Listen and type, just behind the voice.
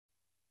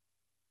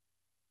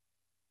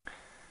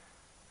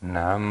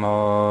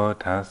Namo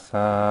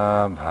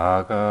tassa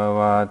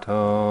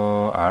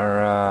bhagavato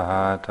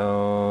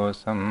arahato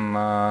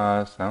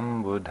samma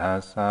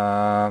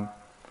sambuddhassa.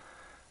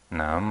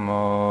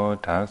 Namo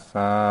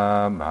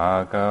tassa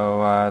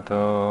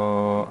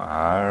bhagavato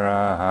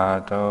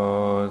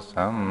arahato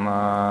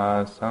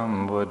samma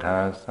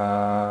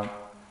sambuddhassa.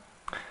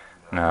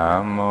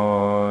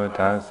 Namo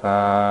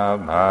tassa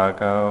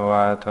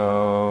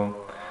bhagavato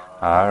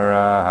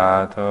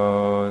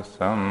arahato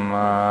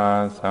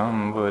samma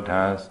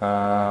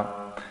sambuddhassa.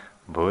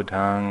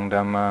 Buddhang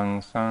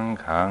dhammang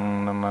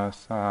sanghang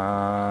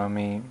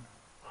namasami.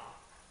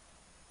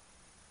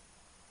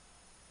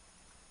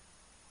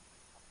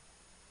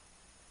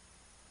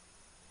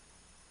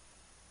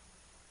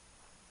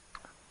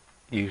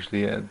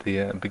 Usually at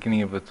the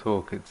beginning of a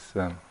talk, it's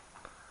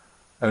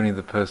only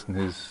the person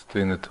who's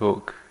doing the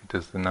talk who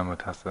does the Namo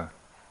Tassa.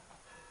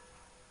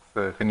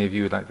 So if any of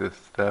you would like to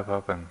step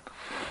up and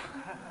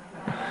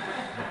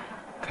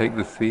take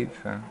the seat.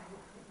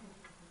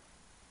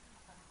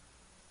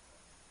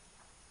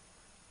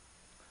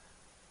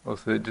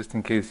 Also, just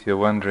in case you're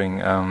wondering,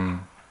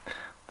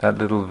 that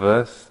little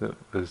verse that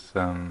was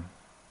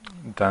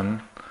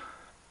done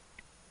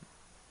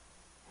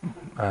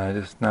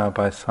just now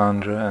by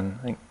Sandra, and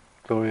I think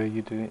Gloria,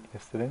 you did it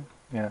yesterday.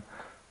 Yeah,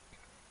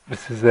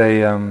 this is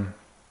a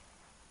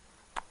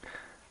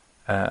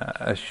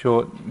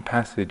short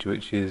passage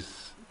which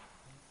is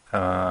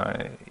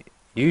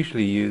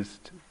usually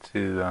used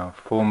to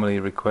formally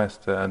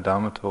request a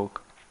Dharma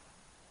talk,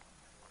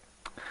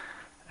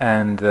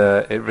 and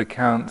it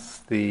recounts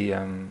the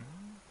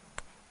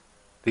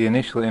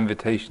initial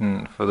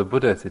invitation for the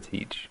Buddha to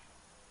teach.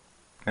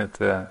 As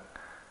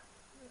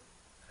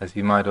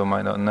you might or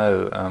might not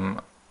know,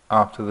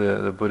 after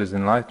the Buddha's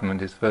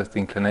enlightenment, his first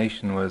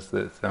inclination was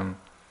that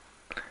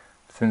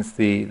since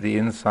the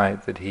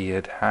insight that he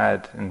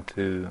had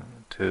into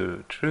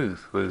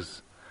truth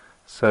was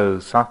so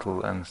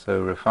subtle and so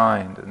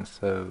refined and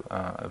so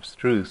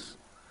abstruse,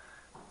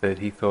 that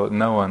he thought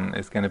no one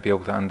is going to be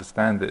able to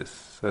understand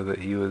this, so that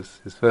his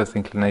first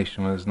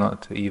inclination was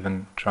not to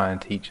even try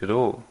and teach at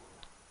all.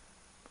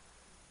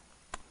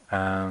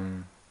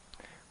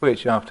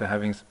 Which, after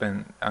having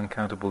spent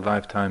uncountable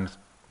lifetimes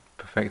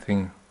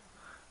perfecting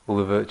all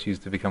the virtues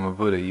to become a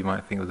Buddha, you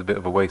might think it was a bit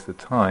of a waste of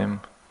time.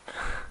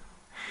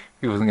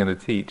 He wasn't going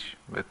to teach,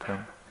 but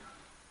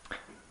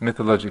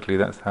mythologically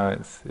that's how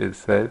it's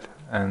said.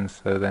 And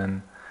so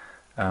then,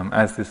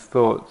 as this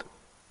thought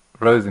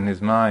rose in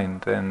his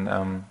mind, then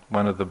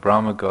one of the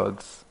Brahma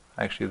gods,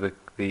 actually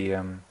the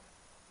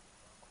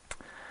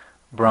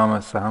Brahma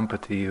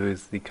Sahampati, who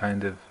is the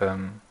kind of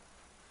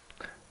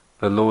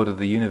the Lord of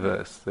the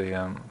universe, the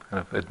kind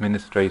of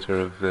administrator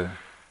of the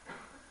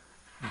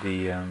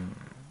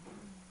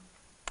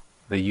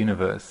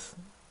universe,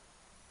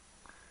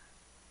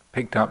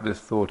 picked up this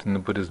thought in the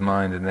Buddha's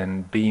mind and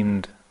then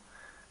beamed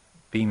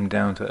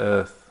down to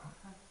earth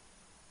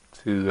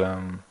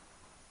to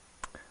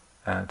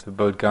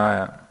Bodh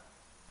Gaya,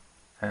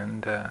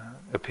 and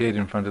appeared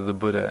in front of the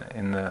Buddha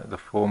in the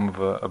form of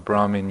a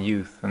Brahmin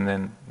youth, and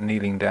then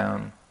kneeling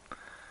down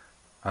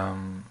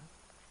on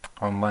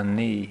one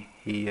knee,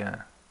 he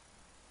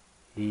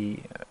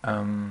then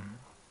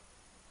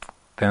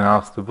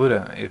asked the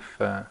Buddha if,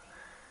 for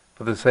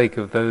the sake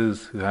of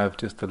those who have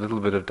just a little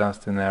bit of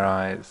dust in their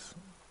eyes,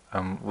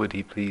 would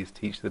he please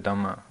teach the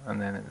Dhamma?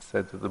 And then it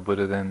said that the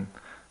Buddha then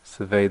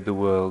surveyed the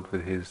world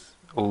with his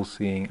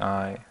all-seeing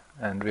eye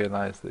and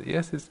realized that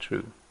yes, it's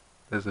true,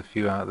 there's a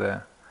few out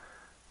there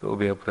that will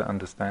be able to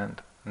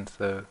understand. And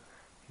so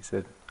he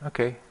said,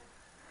 okay.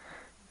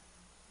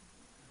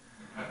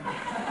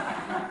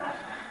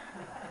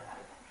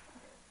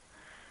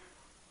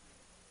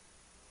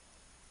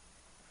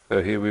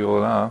 So here we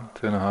all are,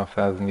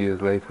 2,500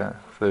 years later.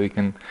 So we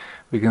can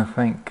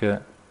thank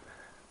the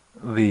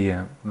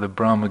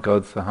Brahma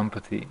god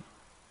Sahampati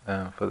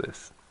for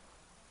this.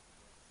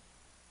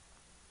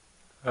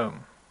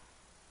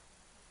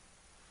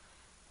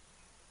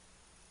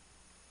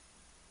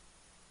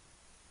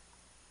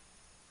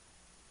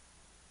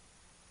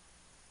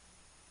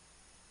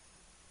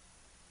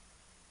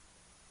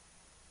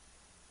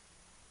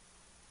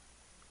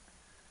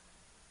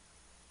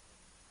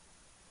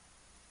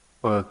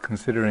 Well,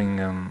 considering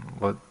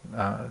what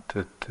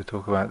to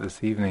talk about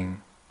this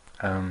evening,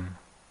 I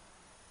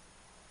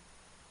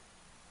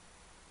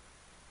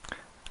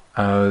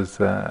was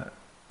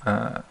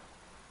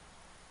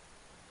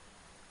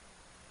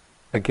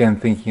again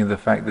thinking of the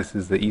fact this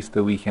is the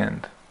Easter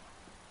weekend,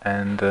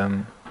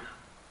 and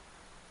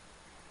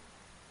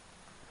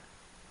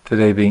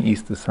today being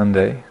Easter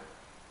Sunday,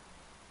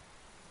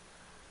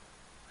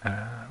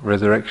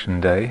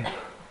 Resurrection Day.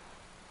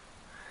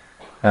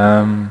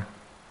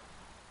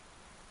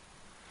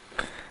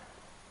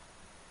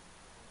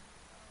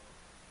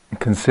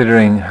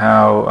 Considering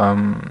how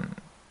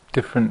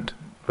different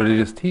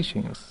religious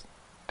teachings,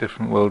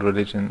 different world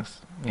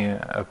religions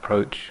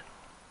approach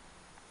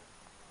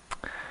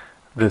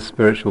the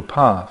spiritual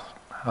path,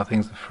 how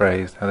things are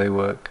phrased, how they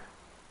work.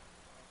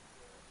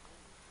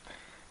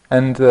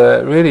 And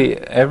really,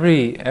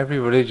 every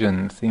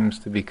religion seems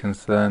to be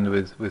concerned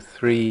with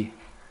three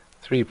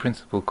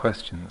principal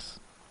questions.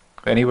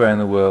 Anywhere in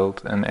the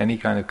world and any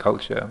kind of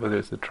culture, whether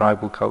it's a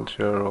tribal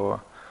culture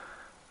or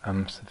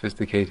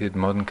sophisticated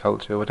modern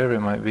culture, whatever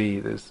it might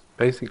be, there's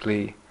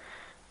basically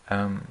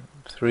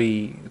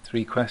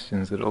three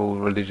questions that all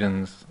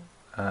religions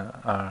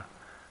are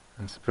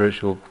and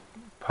spiritual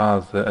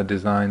paths that are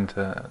designed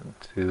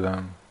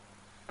to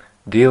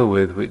deal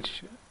with.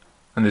 Which,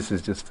 and this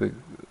is just a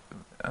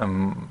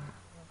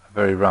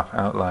very rough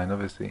outline,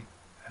 obviously.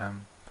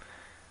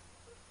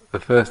 The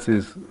first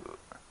is,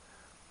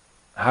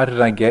 how did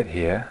I get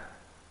here?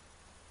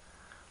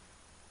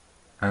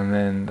 And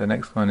then the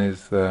next one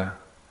is,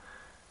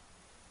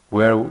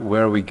 where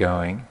are we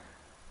going?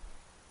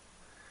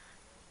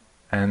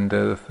 And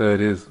the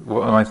third is,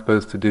 what am I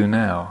supposed to do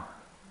now?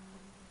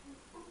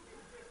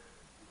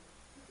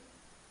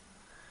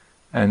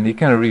 And you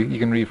can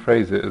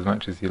rephrase it as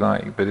much as you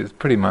like, but it's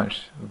pretty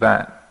much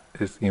that.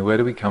 Is, where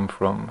do we come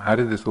from? How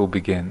did this all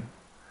begin?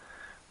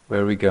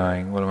 Where are we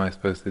going? What am I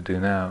supposed to do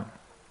now?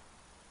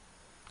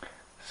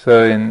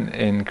 So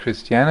in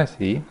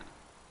Christianity,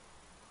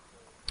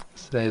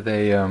 say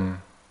the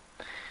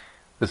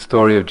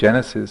story of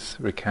Genesis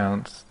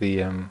recounts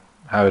the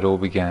how it all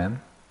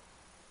began.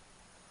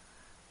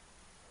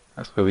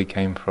 That's where we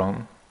came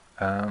from.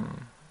 The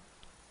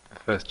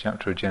first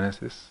chapter of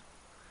Genesis.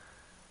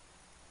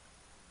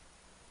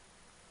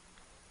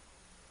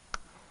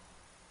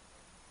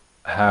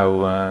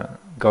 How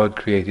God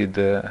created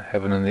the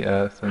heaven and the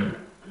earth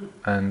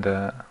and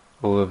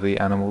all of the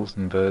animals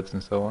and birds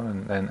and so on,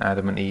 and then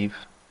Adam and Eve.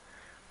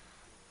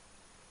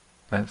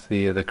 That's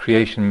the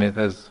creation myth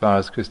as far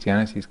as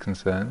Christianity is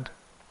concerned.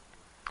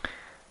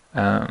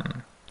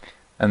 And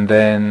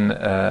then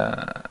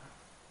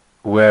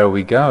where are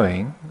we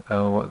going?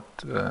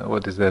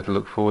 What is there to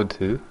look forward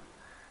to?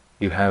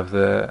 You have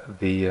the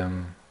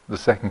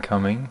second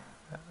coming,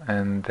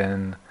 and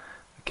then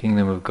the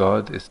kingdom of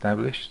God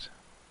established.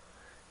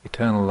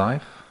 Eternal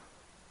life,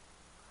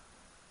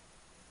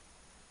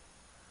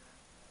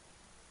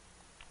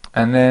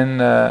 and then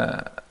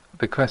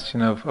the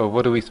question of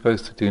what are we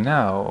supposed to do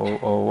now,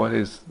 or what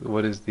is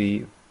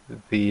the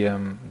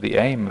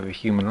aim of a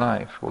human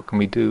life? What can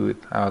we do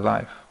with our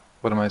life?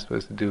 What am I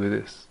supposed to do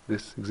with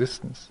this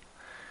existence?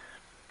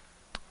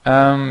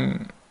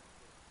 I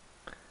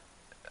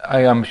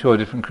am sure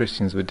different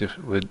Christians would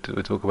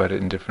talk about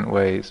it in different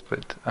ways,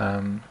 but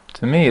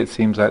to me it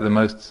seems like the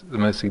most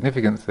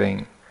significant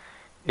thing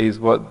is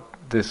what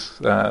this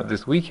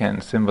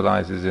weekend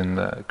symbolizes in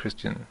the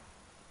Christian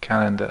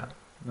calendar,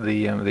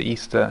 the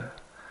Easter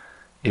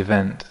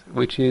event,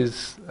 which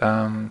is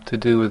to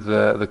do with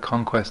the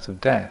conquest of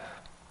death,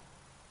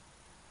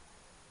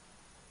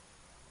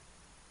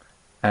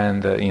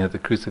 and the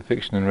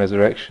crucifixion and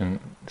resurrection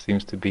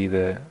seems to be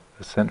the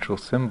central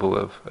symbol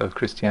of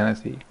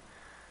Christianity,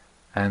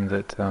 and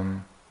that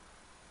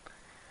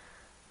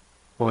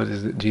what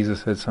is it?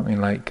 Jesus said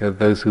something like,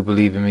 "Those who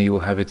believe in me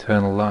will have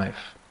eternal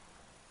life."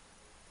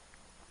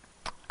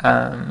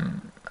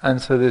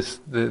 And so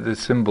the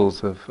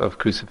symbols of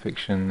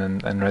crucifixion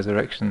and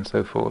resurrection and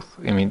so forth,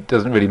 I mean, it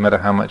doesn't really matter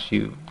how much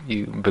you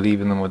believe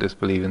in them or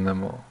disbelieve in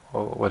them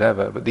or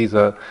whatever, but this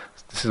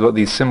is what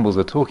these symbols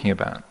are talking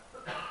about.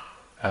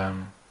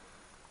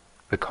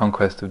 The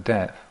conquest of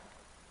death.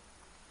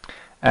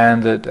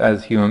 And that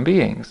as human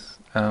beings,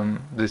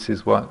 this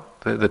is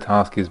what the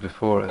task is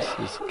before us,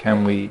 is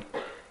can we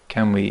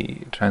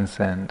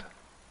transcend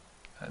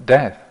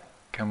death?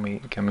 Can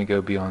we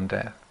go beyond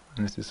death?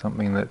 And this is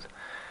something that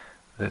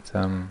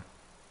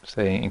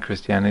say in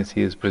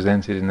Christianity is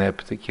presented in their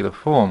particular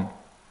form.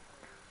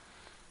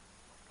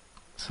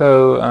 So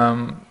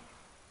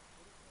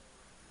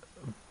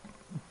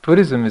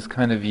Buddhism is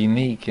kind of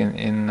unique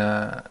in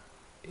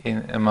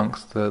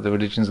amongst the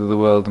religions of the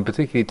world, and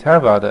particularly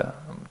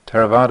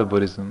Theravada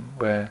Buddhism,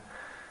 where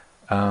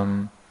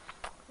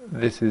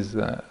this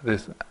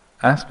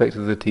aspect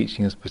of the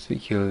teaching is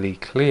particularly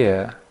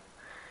clear,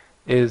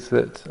 is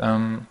that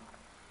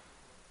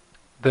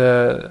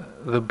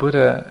the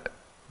Buddha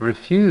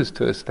refused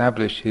to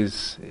establish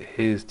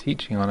his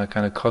teaching on a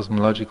kind of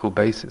cosmological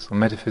basis or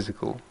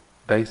metaphysical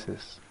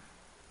basis.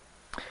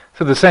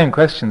 So the same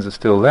questions are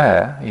still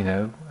there,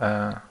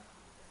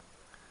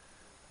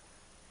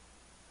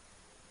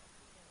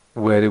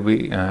 where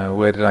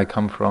did I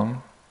come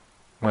from?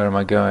 Where am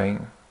I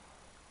going?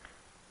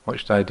 What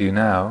should I do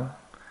now?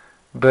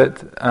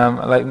 But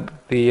and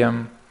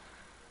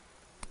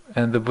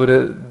the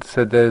Buddha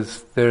said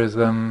there's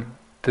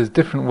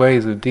different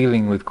ways of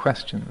dealing with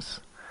questions.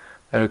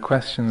 There are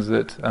questions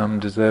that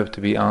deserve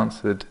to be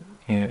answered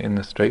in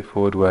a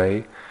straightforward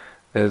way.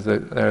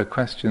 There are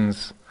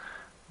questions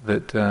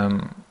that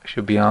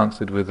should be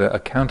answered with a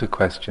counter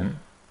question.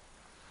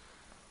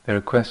 There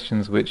are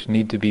questions which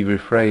need to be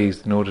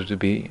rephrased in order to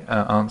be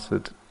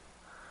answered.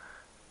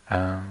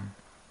 And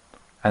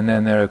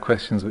then there are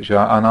questions which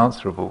are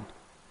unanswerable,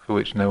 for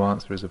which no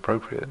answer is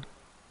appropriate.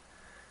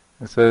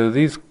 And so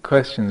these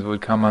questions would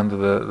come under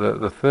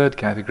the third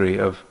category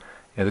of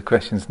the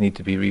questions need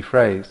to be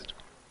rephrased.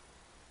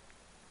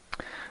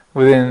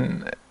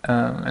 And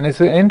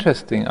it's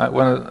interesting.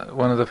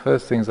 One of the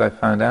first things I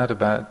found out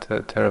about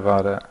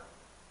Theravada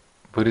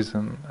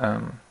Buddhism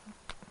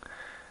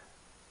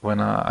when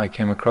I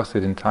came across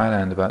it in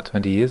Thailand about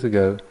 20 years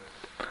ago,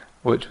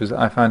 which was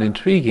I found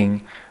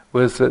intriguing,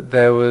 was that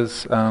there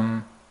was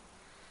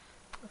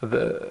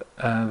the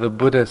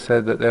Buddha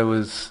said that there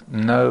was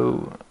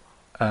no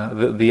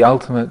the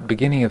ultimate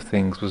beginning of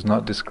things was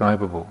not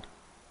describable,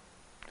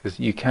 because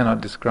you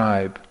cannot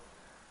describe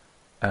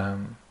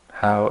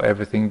how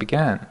everything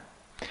began.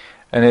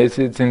 And it's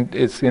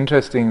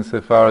interesting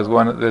so far as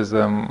there's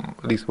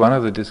at least one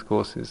of the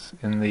discourses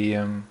in the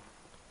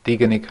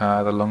Digha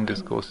Nikaya, the long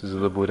discourses of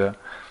the Buddha,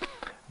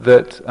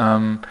 that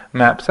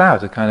maps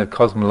out a kind of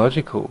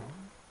cosmological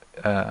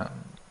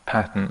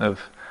pattern of,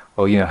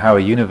 how a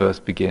universe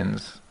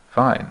begins.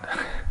 Fine.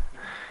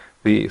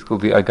 It's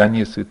called the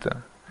Aganya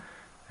Sutta.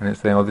 And it's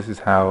saying, this is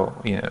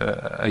how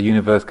a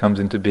universe comes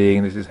into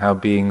being, this is how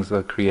beings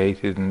are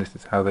created, and this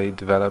is how they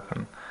develop,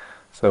 and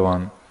so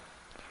on.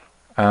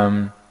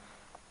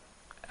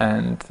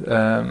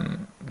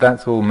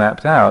 That's all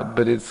mapped out,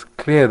 but it's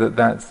clear that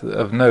that's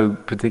of no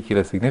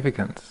particular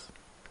significance.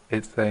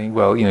 It's saying,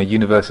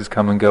 universes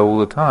come and go all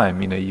the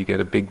time. You get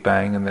a big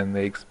bang and then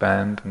they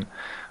expand, and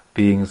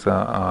beings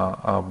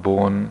are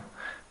born.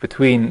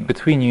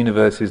 Between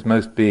universes,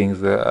 most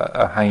beings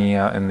are hanging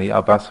out in the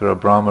Abhasara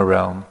Brahma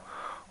realm,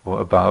 or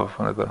above,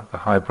 one of the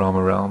high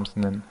Brahma realms,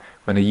 and then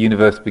when a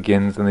universe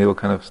begins, then they all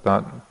kind of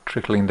start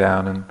trickling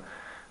down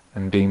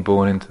and being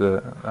born into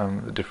the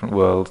different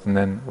worlds, and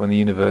then when the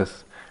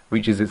universe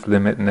reaches its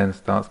limit and then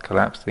starts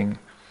collapsing,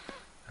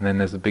 and then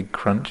there's a big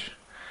crunch,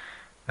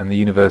 and the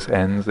universe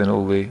ends, and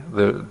all the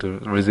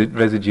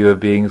residue of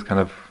beings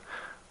kind of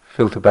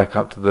filter back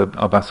up to the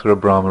Abhasara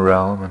Brahma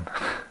realm,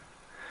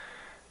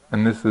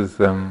 and this is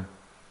so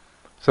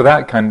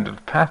that kind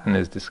of pattern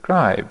is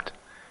described,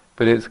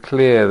 but it's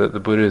clear that the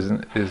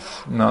Buddha is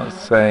not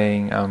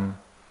saying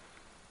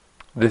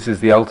this is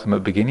the ultimate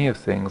beginning of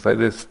things. Like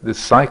this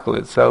cycle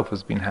itself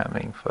has been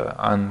happening for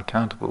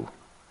uncountable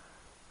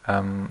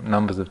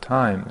numbers of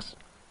times,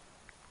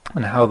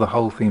 and how the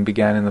whole thing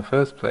began in the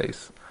first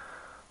place,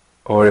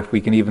 or if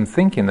we can even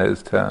think in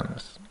those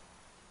terms,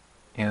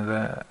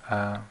 the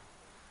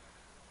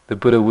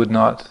Buddha would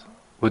not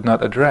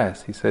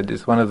address. He said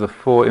it's one of the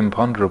four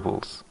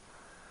imponderables.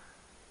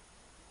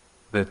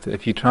 That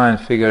if you try and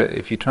figure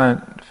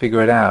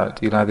it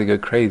out, you'll either go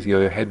crazy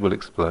or your head will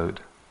explode.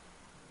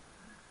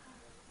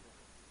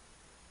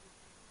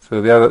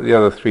 So the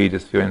other three,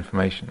 just for your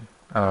information,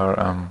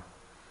 are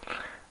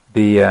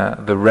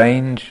the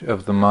range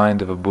of the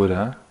mind of a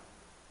Buddha,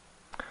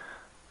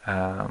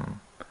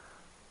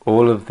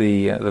 all of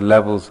the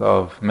levels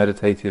of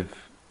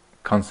meditative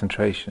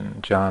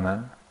concentration,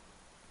 jhana,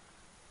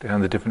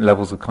 the different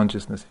levels of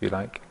consciousness, if you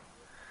like,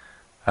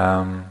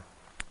 the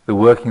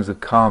workings of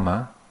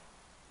karma,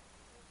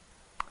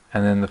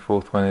 and then the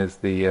fourth one is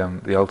the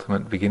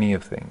ultimate beginning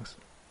of things.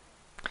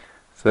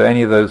 So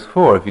any of those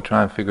four, if you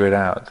try and figure it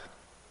out,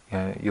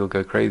 you'll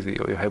go crazy,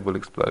 or your head will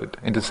explode.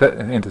 It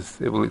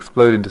will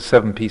explode into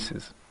 7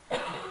 pieces,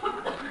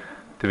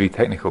 to be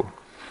technical.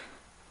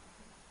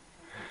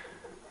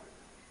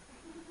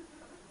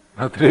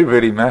 Not that it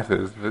really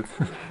matters, but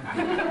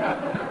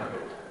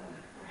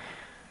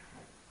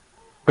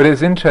but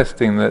it's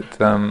interesting that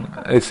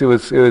it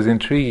was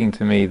intriguing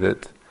to me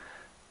that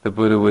the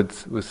Buddha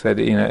was said,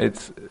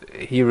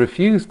 he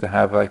refused to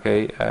have like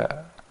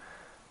a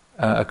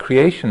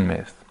creation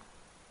myth.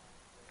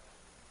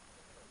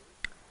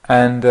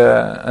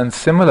 And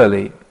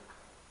similarly,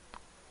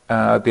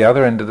 at the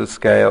other end of the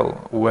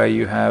scale, where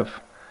you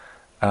have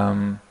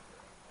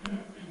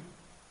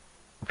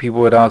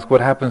people would ask,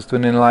 what happens to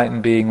an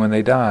enlightened being when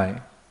they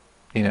die?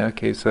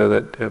 So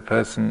that a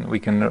person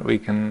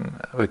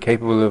we're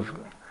capable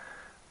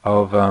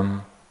of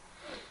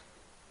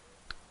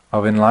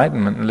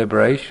enlightenment and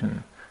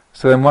liberation.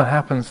 So then, what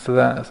happens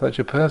to such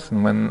a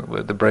person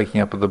with the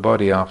breaking up of the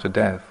body after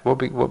death?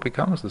 What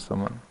becomes of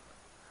someone?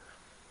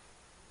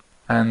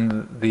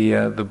 And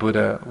the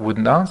Buddha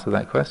wouldn't answer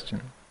that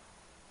question.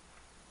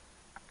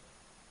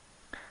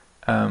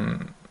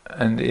 And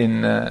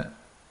in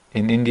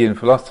Indian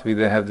philosophy,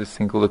 they have this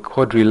thing called a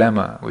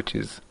quadrilemma, which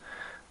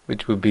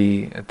would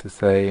be to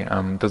say,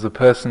 does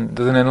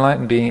an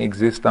enlightened being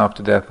exist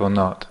after death or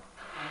not?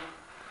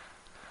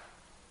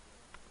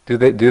 Do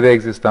they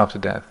exist after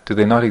death? Do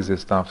they not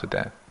exist after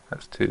death?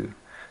 That's 2.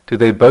 Do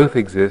they both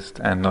exist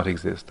and not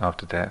exist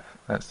after death?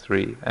 That's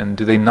 3. And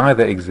do they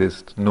neither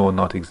exist nor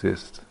not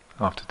exist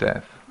after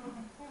death?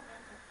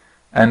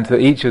 And to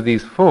each of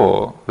these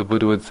 4, the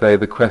Buddha would say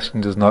the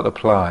question does not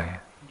apply.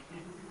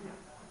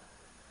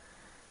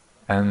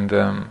 And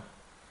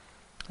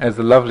there's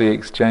a lovely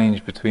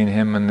exchange between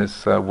him and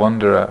this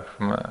wanderer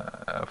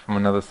from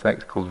another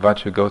sect called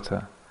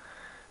Vajragota.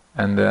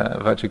 And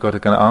Vajragota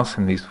going to ask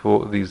him these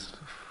four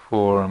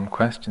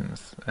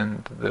questions,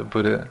 and the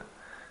Buddha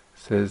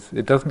says,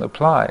 it doesn't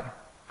apply,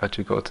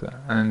 Vajragota.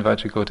 And then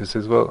Vajragota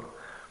says, well,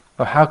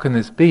 how can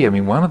this be? I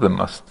mean, one of them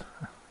must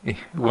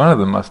one of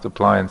them must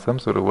apply in some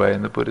sort of way.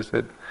 And the Buddha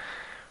said,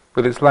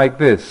 well, it's like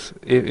this.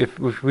 If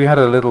we had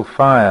a little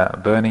fire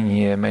burning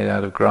here made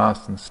out of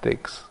grass and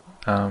sticks,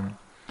 and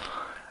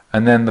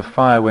then the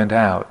fire went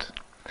out,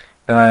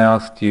 then I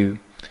asked you,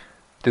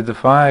 did the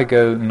fire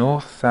go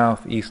north,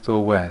 south, east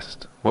or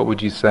west? What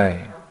would you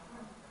say?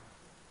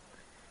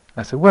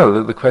 I said,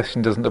 well, the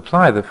question doesn't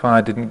apply. The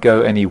fire didn't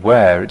go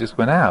anywhere, it just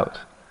went out.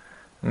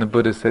 And the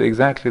Buddha said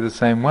exactly the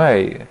same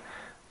way.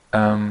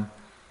 The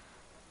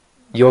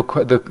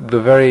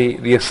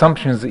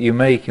assumptions that you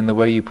make in the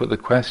way you put the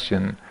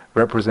question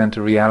represent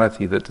a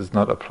reality that does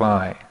not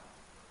apply.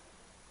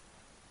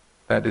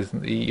 That is,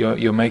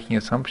 you're making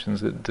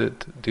assumptions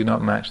that do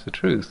not match the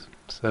truth.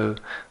 So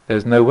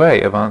there's no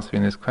way of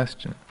answering this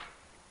question.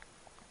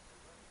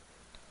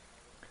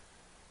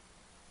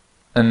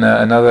 And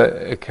another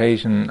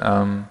occasion,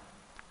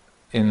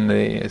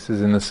 this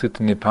is in the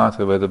Sutta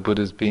Nipata, where the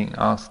Buddha is being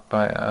asked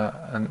by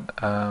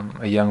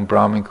a young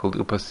Brahmin called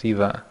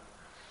Upasiva,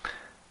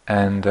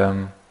 and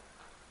the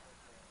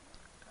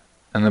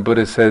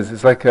Buddha says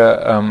it's like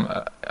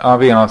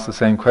being asked the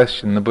same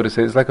question. The Buddha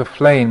says it's like a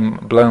flame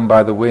blown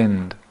by the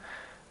wind,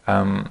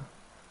 blown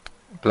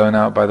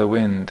out by the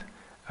wind.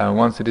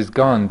 Once it is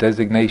gone,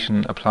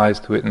 designation applies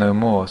to it no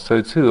more.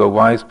 So too, a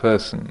wise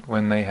person,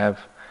 when they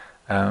have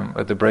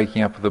at the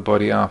breaking up of the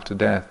body after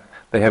death,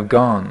 they have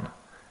gone,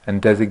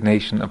 and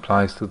designation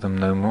applies to them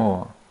no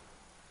more.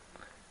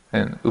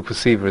 And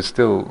Upasiva is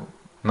still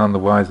none the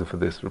wiser for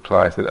this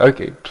reply. He said,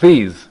 okay,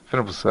 please,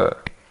 Venerable Sir,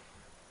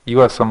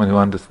 you are someone who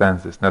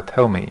understands this. Now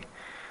tell me,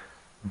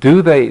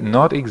 do they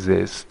not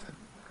exist,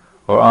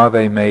 or are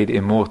they made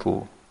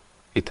immortal,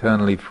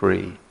 eternally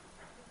free?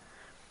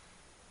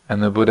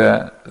 And the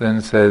Buddha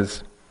then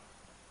says,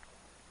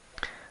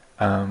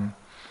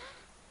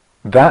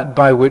 that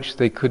by which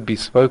they could be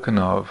spoken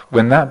of,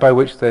 when that by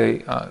which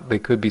they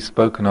could be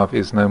spoken of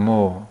is no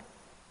more,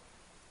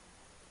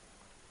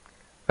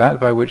 that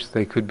by which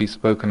they could be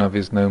spoken of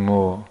is no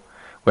more.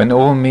 When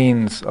all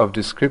means of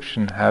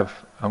description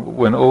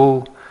when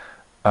all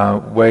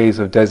ways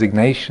of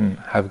designation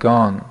have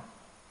gone,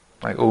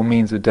 like all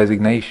means of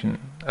designation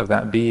of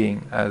that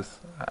being as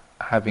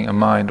having a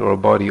mind or a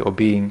body or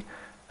being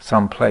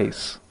some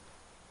place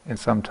in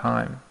some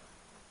time.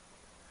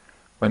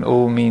 When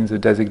all means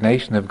of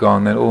designation have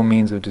gone, then all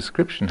means of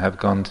description have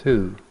gone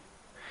too.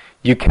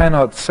 You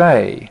cannot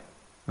say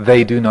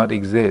they do not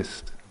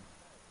exist.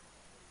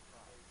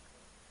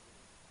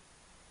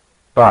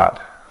 But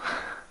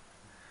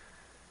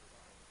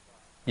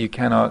you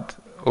cannot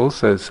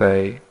also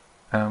say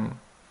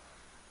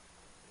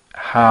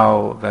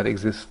how that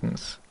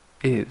existence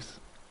is.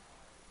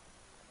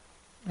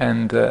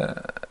 And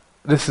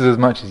this is as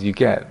much as you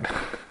get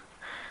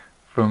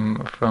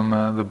from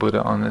the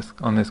Buddha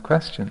on this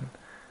question.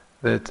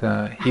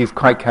 That he's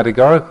quite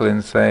categorical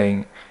in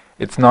saying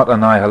it's not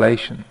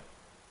annihilation.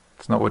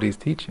 It's not what he's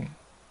teaching.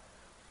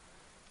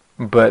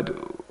 But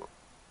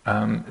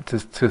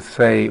to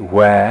say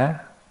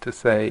where, to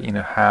say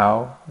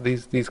how,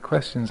 these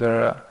questions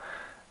are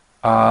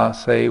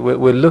say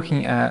we're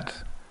looking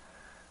at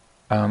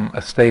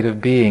a state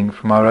of being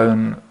from our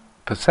own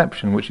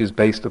perception, which is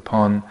based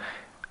upon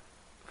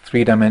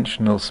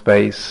three-dimensional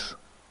space,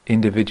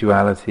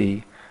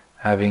 individuality,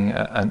 having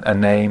a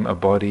name, a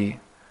body,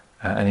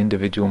 an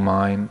individual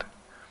mind,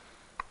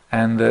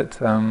 and that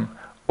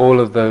all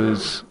of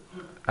those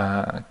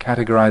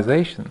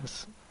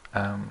categorizations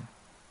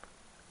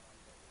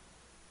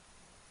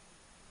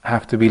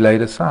have to be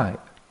laid aside.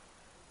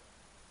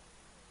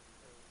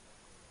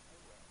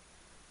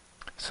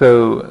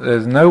 So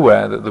there's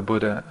nowhere that the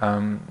Buddha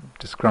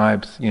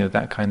describes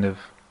that kind of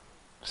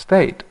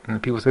state.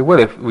 And people say, well,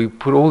 if we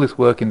put all this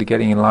work into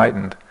getting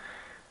enlightened,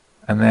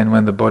 and then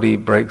when the body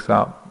breaks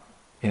up,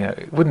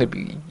 wouldn't it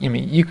be?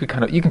 You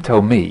can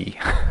tell me.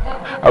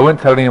 I won't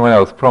tell anyone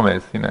else.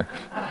 Promise. And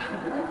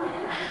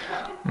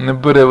the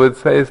Buddha would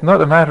say, it's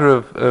not a matter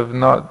of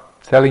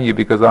not telling you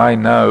because I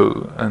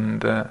know,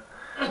 and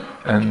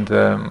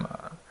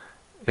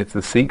it's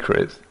a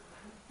secret.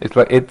 It's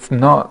like it's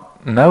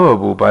not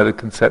knowable by the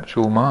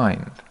conceptual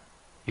mind.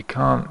 You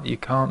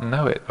can't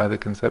know it by the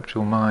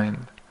conceptual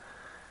mind.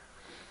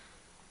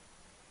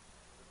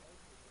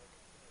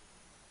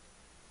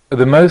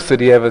 The most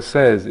that he ever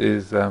says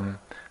is,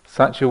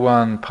 such a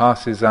one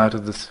passes out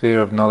of the sphere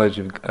of knowledge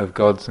of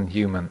gods and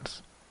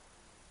humans.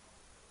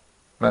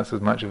 That's as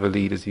much of a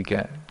lead as you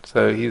get.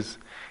 So he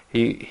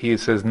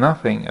says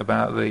nothing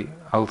about the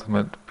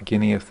ultimate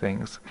beginning of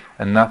things,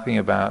 and nothing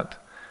about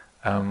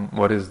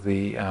what is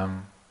the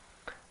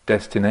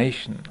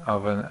destination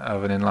of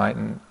an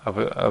enlightened of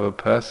a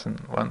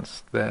person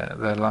once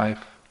their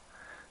life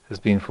has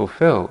been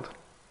fulfilled.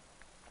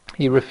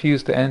 He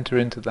refused to enter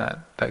into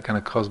that kind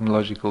of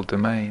cosmological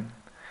domain,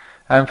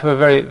 and for a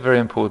very, very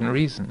important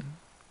reason.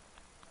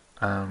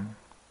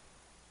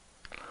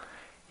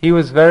 He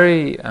was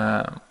very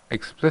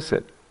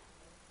explicit,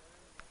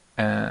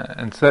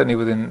 and certainly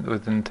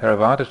within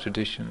Theravada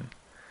tradition,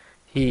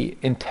 he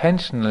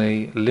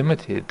intentionally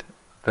limited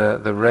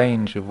the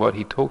range of what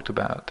he talked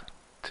about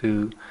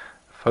to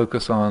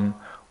focus on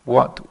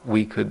what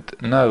we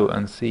could know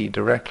and see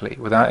directly,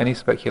 without any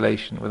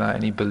speculation, without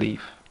any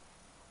belief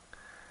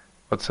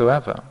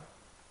whatsoever.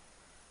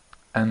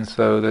 And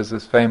so there's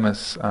this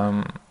famous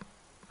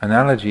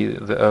analogy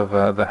of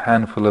the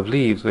handful of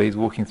leaves, where he's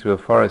walking through a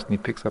forest and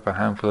he picks up a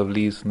handful of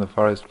leaves from the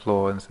forest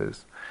floor and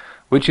says,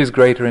 "Which is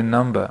greater in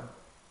number,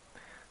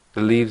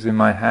 the leaves in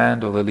my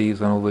hand or the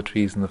leaves on all the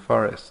trees in the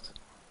forest?"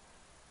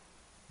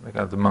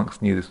 The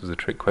monks knew this was a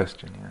trick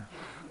question.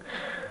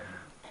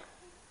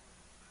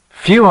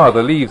 "Few are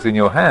the leaves in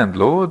your hand,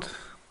 Lord,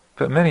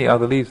 but many are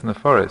the leaves in the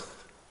forest."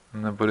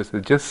 And the Buddha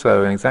said, just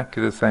so, in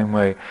exactly the same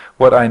way,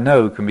 what I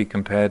know can be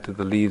compared to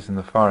the leaves in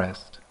the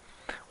forest.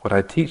 What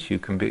I teach you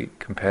can be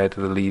compared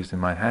to the leaves in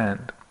my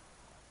hand.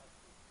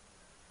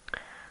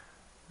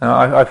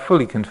 Now, I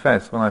fully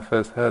confess, when I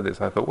first heard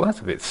this, I thought, well, that's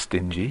a bit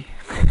stingy.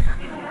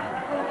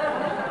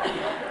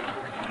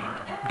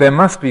 There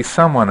must be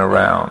someone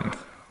around,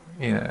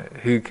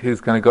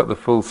 who's going to got the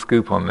full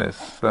scoop on this.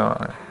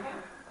 So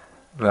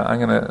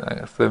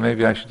So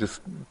maybe I should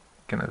just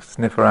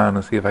sniff around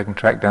and see if I can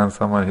track down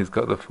someone who's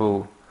got the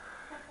full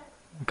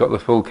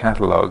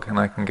catalogue, and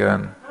I can go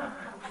and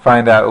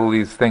find out all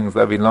these things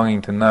that I've been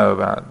longing to know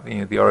about,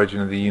 the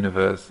origin of the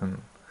universe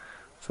and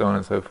so on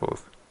and so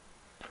forth.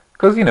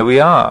 Because we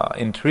are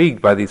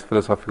intrigued by these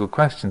philosophical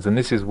questions, and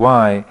this is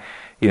why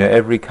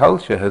every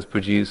culture has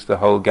produced a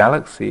whole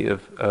galaxy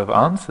of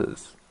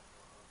answers.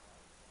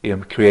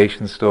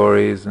 Creation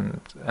stories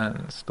and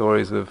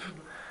stories of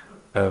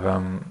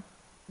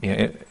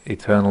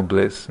eternal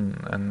bliss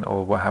and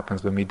or what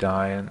happens when we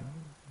die, and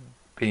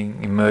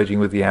emerging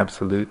with the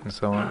absolute and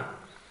so on.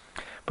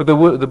 But the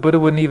Buddha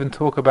wouldn't even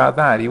talk about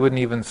that. He wouldn't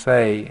even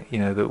say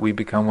that we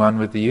become one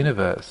with the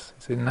universe.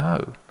 He said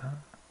no.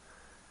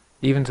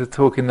 Even to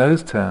talk in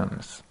those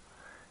terms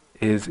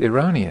is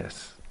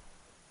erroneous.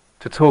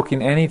 To talk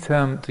in any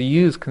term, to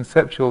use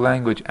conceptual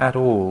language at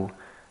all,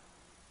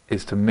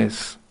 is to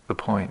miss the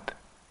point.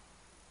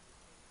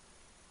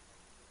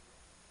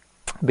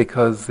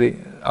 Because the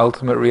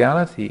ultimate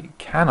reality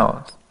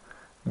cannot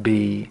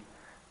be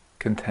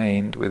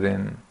contained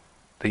within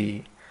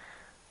the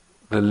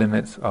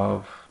limits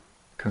of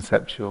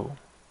conceptual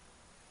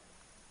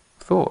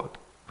thought,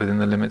 within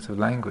the limits of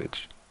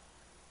language.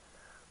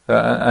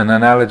 An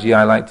analogy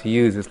I like to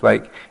use is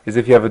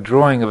if you have a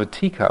drawing of a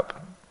teacup,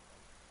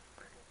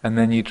 and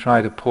then you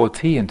try to pour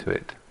tea into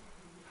it,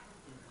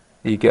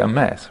 you get a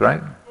mess,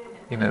 right?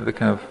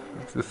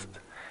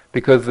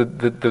 Because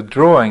the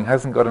drawing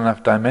hasn't got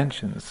enough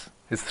dimensions.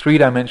 It's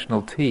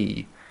three-dimensional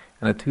tea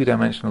in a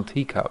two-dimensional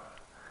teacup.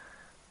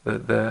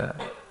 The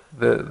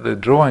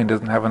drawing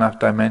doesn't have enough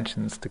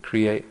dimensions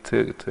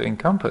to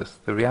encompass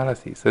the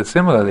reality. So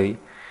similarly,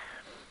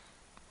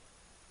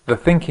 the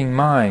thinking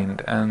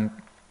mind and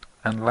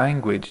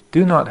language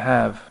do not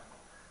have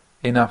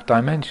enough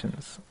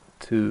dimensions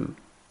to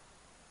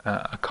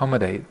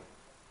accommodate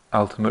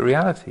ultimate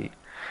reality.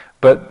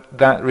 But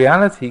that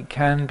reality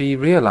can be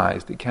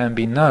realized, it can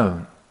be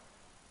known,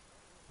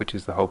 which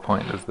is the whole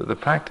point of the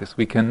practice.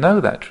 We can know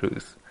that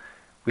truth,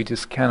 we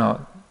just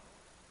cannot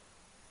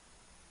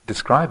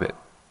describe it.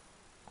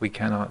 We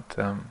cannot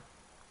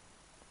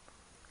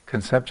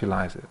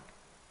conceptualize it.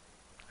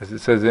 As it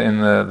says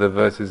in the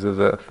verses of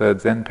the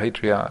third Zen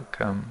patriarch,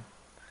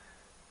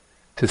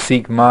 to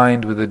seek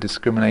mind with a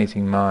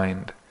discriminating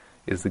mind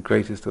is the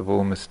greatest of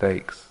all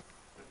mistakes.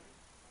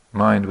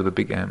 Mind with a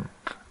big M.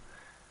 To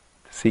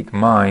seek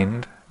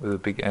mind with a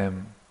big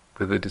M,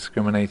 with a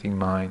discriminating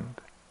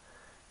mind,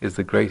 is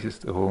the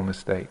greatest of all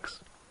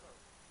mistakes.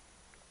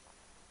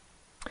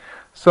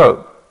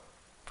 So,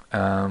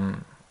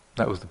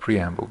 that was the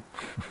preamble.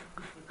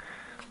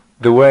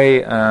 The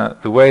way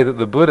that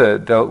the Buddha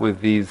dealt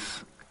with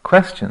these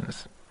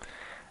questions,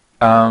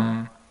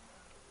 and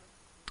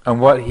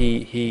what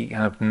he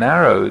kind of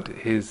narrowed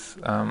his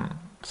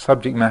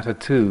subject matter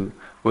to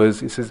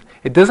was, he says,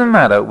 it doesn't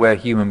matter where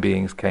human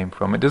beings came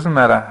from. It doesn't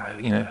matter,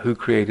 who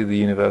created the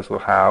universe, or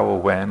how, or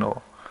when,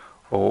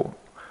 or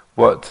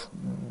what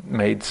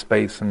made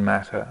space and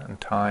matter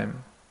and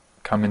time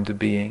come into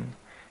being.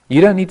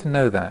 You don't need to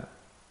know that.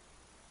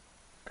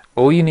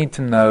 All you need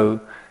to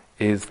know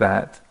is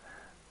that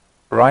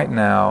right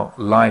now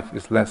life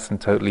is less than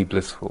totally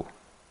blissful.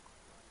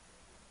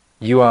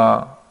 You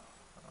are,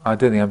 I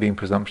don't think I'm being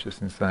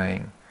presumptuous in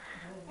saying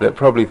that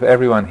probably for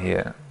everyone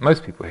here,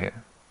 most people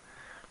here,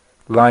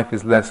 life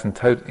is less than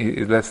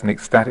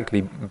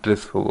ecstatically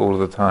blissful all of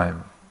the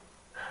time.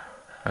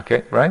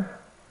 Okay, right?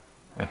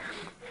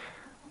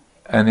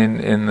 And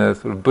in the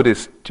sort of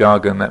Buddhist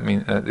jargon, that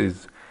means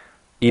is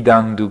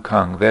idang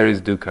dukkhaṃ, there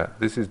is dukkha,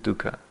 this is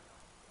dukkha.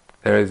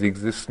 There is the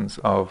existence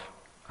of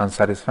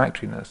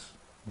unsatisfactoriness,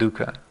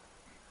 dukkha,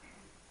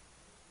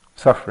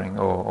 suffering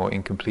or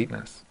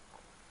incompleteness.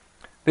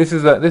 This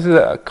is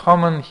a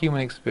common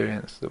human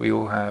experience that we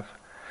all have.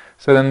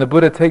 So then the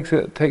Buddha takes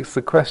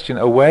the question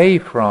away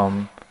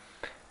from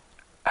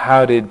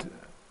how did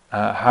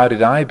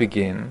I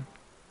begin,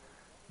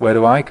 where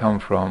do I come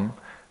from,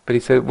 but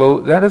he said, well,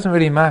 that doesn't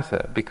really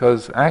matter,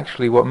 because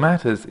actually what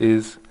matters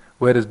is,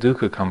 where does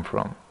dukkha come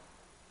from?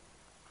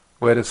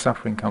 Where does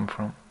suffering come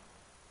from?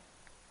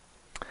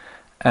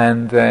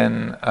 And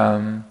then,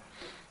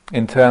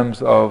 in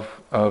terms of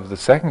the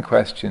second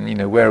question,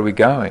 where are we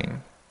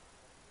going,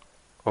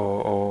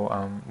 or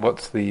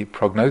what's the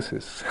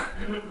prognosis?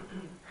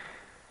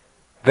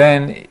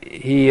 Then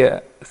he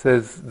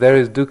says there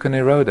is dukkha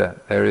nirodha.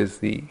 There is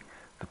the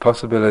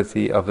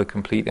possibility of the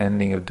complete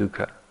ending of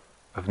dukkha,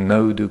 of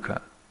no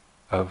dukkha,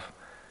 of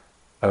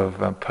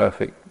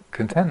perfect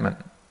contentment,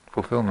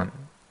 fulfillment.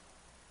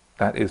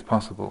 That is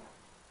possible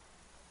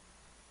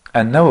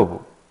and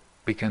knowable.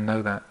 We can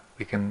know that.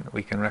 We can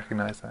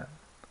recognize that.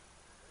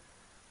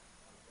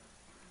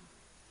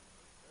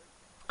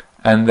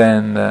 And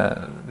then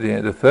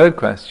the third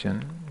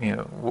question,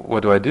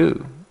 what do I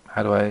do?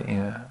 How do I,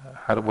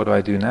 what do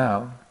I do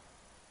now?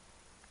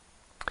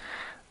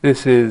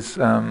 This is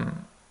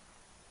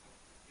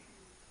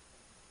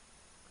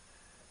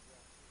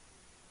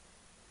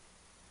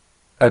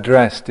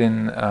addressed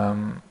in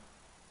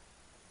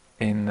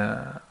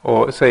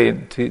or say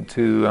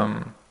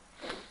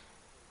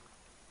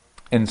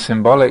in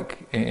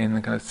symbolic, in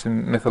the kind of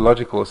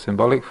mythological or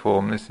symbolic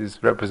form. This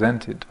is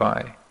represented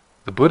by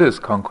the Buddha's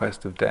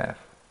conquest of death.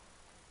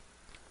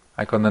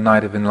 Like on the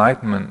night of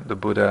enlightenment, the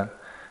Buddha,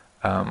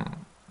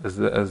 as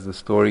the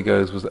story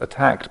goes, was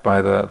attacked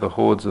by the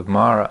hordes of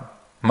Mara.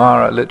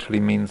 Mara literally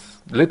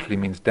means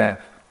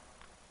death.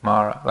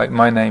 Mara, like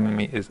my name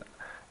is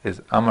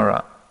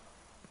Amaro,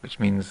 which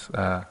means,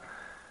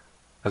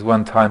 as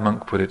one Thai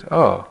monk put it,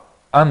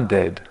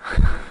 undead.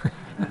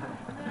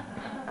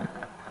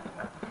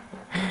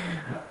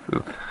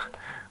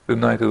 The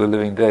night of the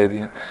living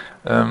dead.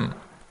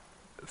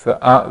 So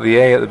the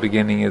A at the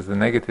beginning is the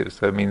negative,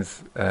 so it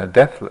means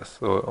deathless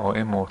or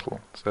immortal.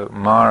 So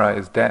Mara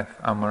is death,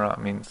 Amaro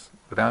means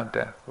without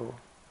death or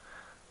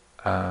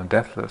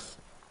deathless.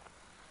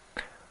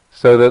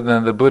 So that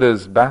then the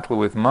Buddha's battle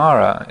with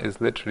Mara is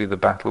literally the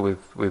battle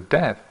with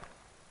death.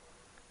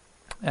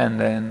 And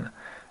then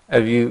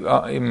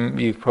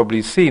you've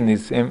probably seen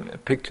these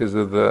pictures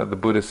of the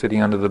Buddha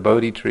sitting under the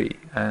Bodhi tree,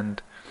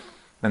 and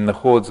then the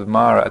hordes of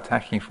Mara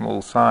attacking from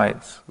all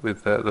sides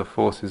with the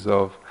forces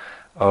of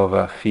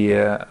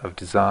fear, of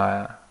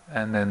desire,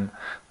 and then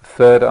the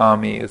third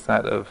army is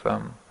that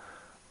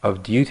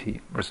of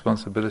duty,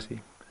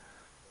 responsibility.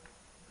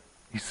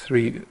 These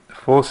three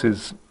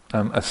forces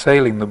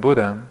assailing the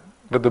Buddha,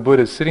 but the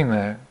Buddha is sitting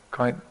there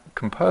quite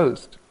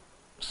composed,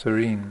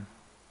 serene,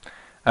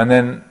 and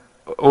then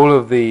all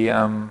of the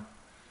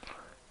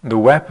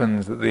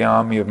weapons that the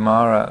army of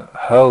Mara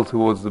hurl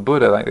towards the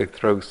Buddha, like they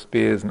throw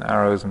spears and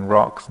arrows and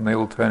rocks, and they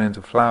all turn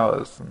into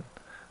flowers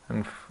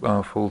and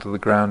fall to the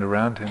ground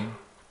around him.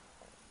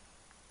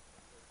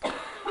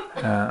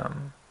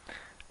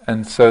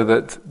 And so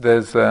that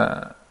there's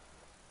the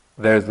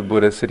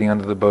Buddha sitting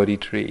under the Bodhi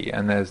tree,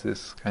 and there's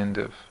this kind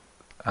of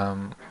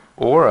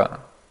aura,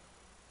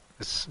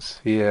 this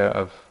sphere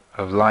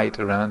of light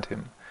around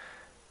him,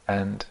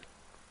 and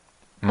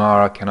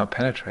Mara cannot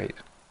penetrate.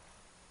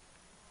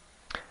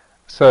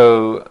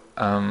 So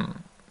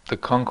the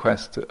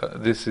conquest,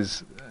 this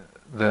is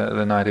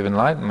the night of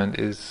enlightenment,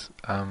 is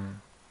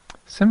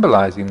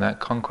symbolizing that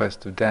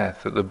conquest of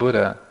death, that the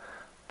Buddha,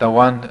 the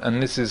one,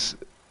 and this is,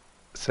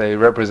 say,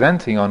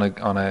 representing on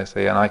a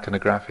say an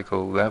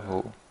iconographical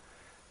level,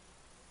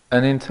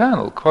 an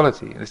internal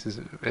quality.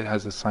 It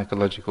has a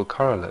psychological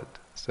correlate,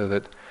 so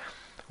that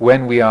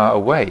when we are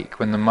awake,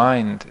 when the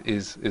mind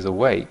is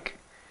awake,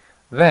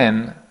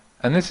 then,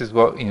 and this is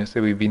what say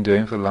we've been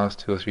doing for the last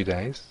 2 or 3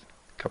 days,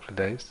 couple of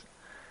days,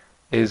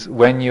 is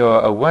when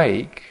you're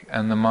awake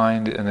and the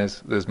mind, and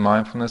there's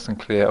mindfulness and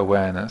clear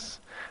awareness,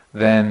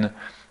 then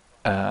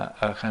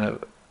a kind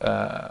of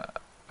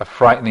a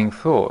frightening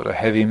thought, a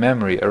heavy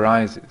memory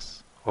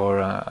arises, or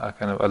a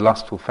kind of a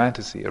lustful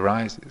fantasy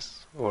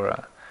arises,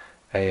 or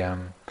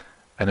an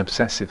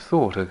obsessive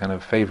thought, a kind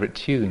of favorite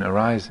tune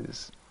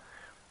arises.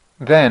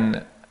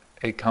 Then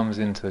it comes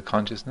into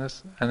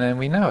consciousness, and then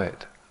we know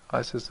it.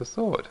 It's just a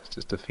thought, it's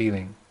just a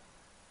feeling.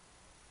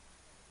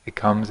 It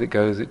comes, it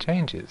goes, it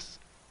changes.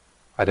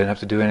 I don't have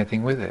to do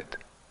anything with it.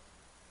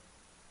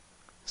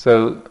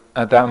 So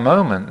at that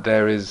moment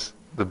there is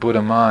the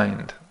Buddha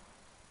mind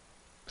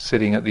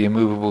sitting at the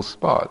immovable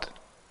spot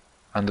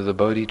under the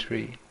Bodhi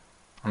tree,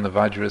 on the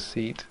Vajra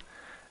seat,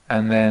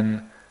 and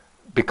then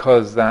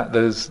because that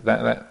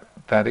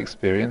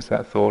experience,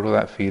 that thought or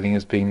that feeling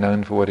is being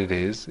known for what it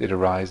is, it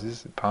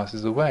arises, it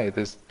passes away.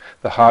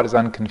 The heart is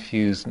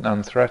unconfused and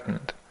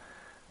unthreatened,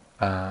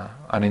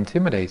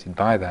 unintimidated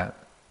by that.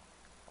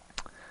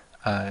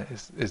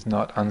 Is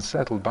not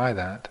unsettled by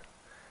that,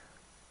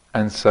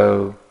 and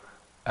so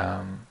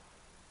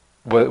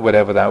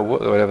whatever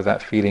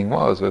that feeling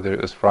was, whether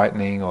it was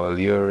frightening or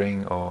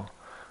alluring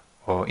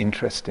or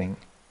interesting,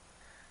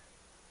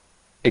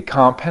 it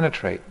can't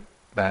penetrate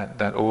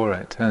that aura.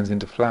 It turns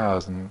into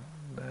flowers and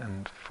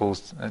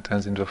falls. It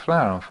turns into a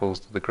flower and falls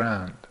to the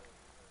ground.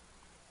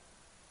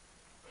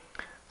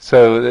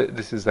 So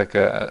this is like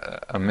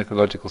a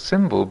mythological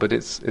symbol, but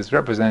it's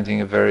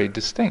representing a very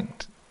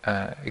distinct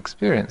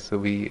experience that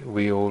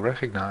we all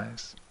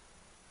recognize.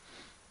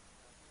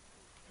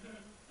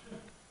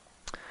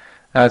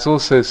 Now it's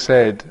also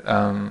said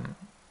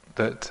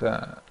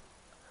that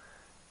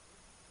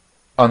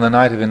on the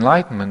night of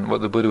enlightenment,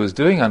 what the Buddha was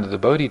doing under the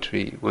Bodhi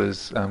tree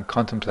was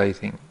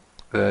contemplating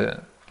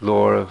the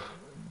law of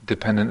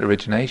dependent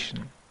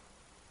origination.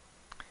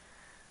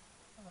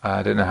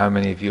 I don't know how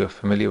many of you are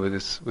familiar with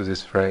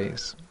this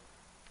phrase,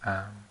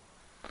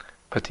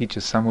 paticca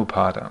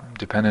samuppada,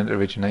 dependent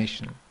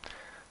origination.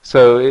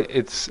 So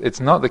it's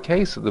not the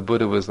case that the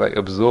Buddha was like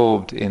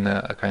absorbed in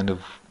a kind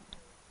of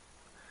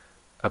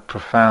a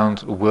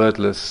profound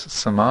wordless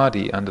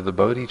samadhi under the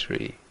Bodhi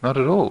tree. Not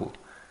at all.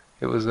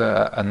 It was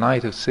a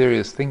night of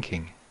serious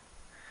thinking,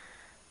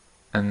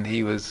 and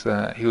he was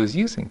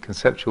using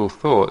conceptual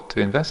thought to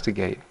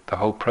investigate the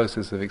whole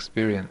process of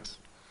experience.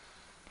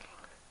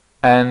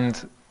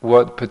 And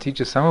what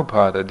paticca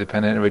samuppada,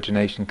 dependent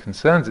origination,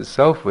 concerns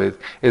itself with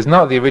is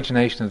not the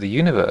origination of the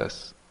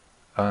universe.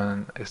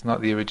 It's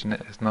not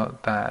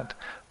that.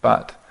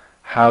 But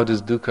how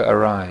does dukkha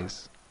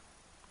arise?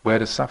 Where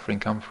does suffering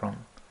come from?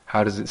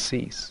 How does it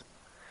cease?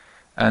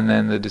 And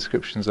then the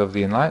descriptions of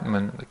the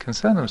enlightenment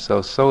concern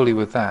themselves solely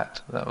with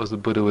that. That was the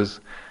Buddha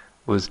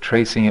was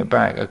tracing it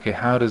back. Okay,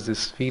 how does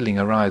this feeling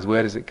arise?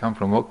 Where does it come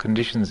from? What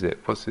conditions it?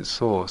 What's its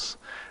source?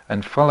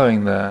 And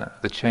following the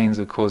chains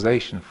of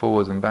causation,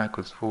 forwards and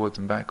backwards, forwards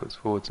and backwards,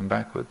 forwards and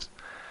backwards,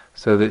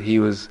 so that he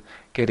was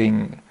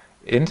getting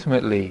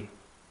intimately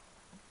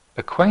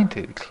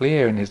acquainted,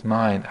 clear in his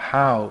mind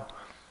how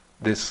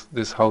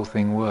this whole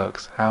thing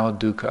works, how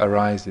dukkha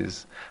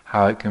arises,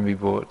 how it can be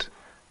brought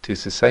to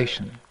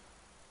cessation.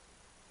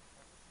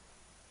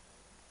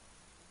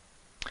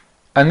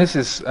 And this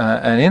is,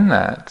 and in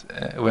that,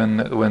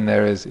 when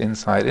there is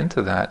insight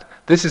into that,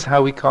 this is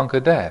how we conquer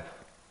death.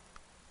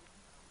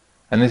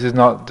 And this is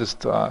not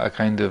just a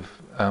kind of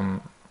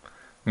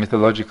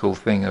mythological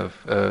thing of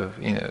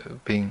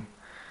being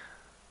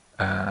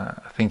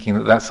thinking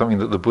that that's something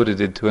that the Buddha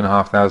did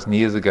 2,500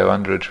 years ago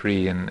under a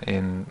tree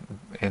in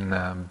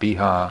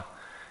Bihar,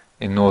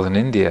 in northern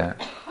India.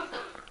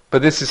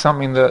 But this is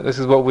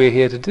what we're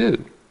here to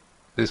do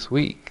this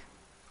week.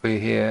 We're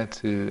here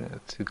to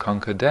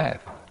conquer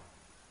death.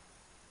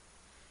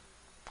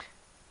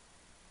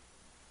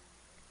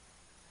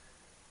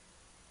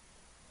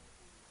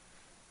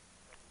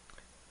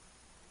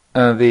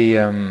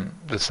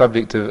 The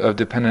subject of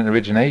dependent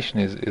origination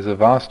is a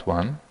vast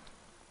one.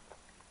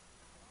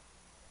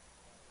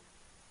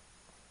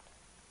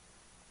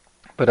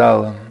 But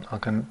I'll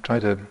try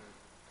to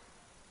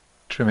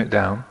trim it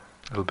down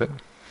a little bit.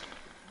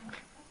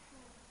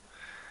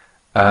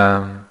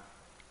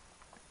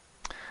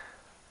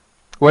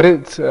 What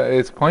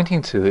it's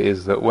pointing to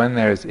is that when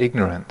there is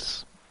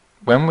ignorance,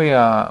 when we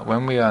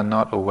are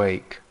not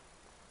awake,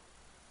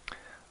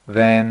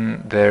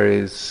 then there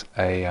is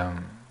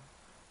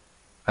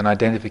an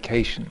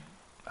identification,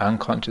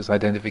 unconscious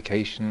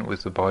identification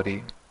with the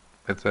body,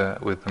 with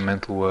the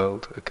mental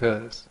world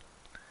occurs,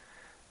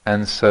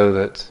 and so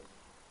that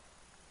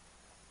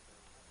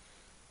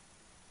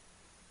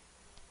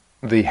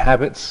the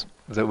habits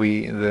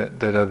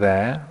that are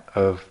there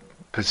of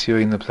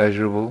pursuing the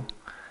pleasurable,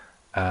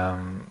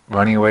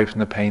 running away from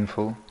the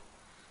painful,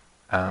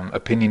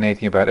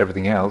 opinionating about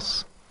everything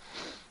else,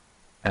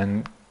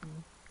 and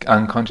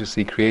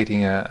unconsciously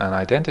creating an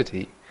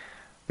identity,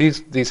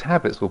 these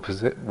habits will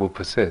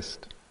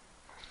persist.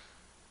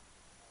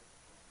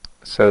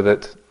 So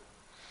that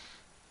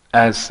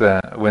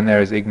when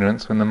there is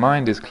ignorance, when the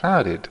mind is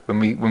clouded, when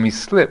we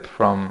slip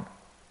from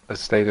a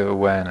state of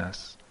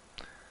awareness,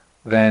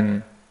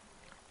 then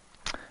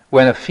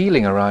when a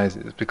feeling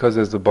arises, because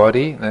there's the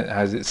body that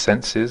has its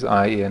senses,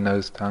 eye, ear,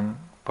 nose, tongue,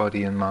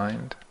 body and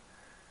mind,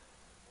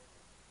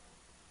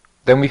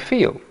 then we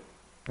feel.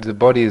 The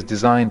body is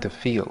designed to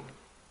feel.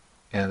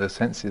 The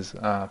senses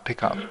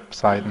pick up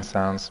sight and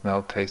sound,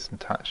 smell, taste and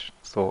touch,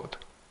 thought.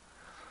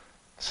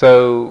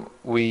 So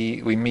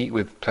we meet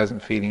with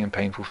pleasant feeling and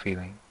painful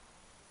feeling.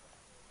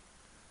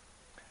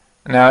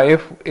 Now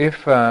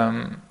if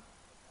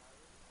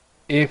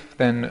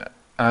then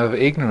out of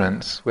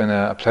ignorance, when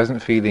a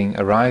pleasant feeling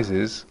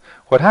arises,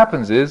 what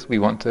happens is we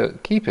want to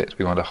keep it,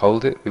 we want to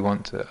hold it, we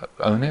want to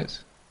own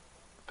it,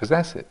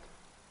 possess it,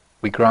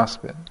 we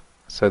grasp it.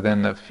 So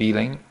then a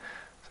feeling,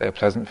 say a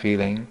pleasant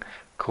feeling,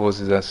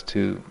 causes us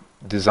to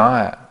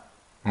desire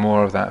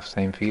more of that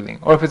same feeling.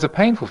 Or if it's a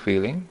painful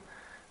feeling,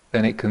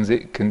 then it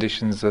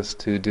conditions us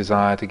to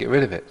desire to get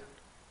rid of it,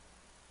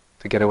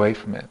 to get away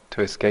from it,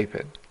 to escape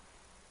it.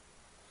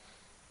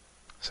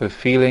 So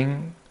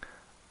feeling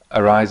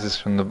arises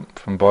from the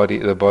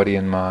body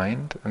and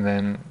mind, and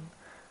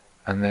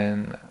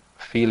then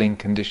feeling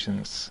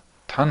conditions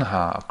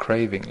tanha,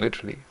 craving,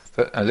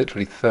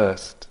 literally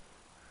thirst,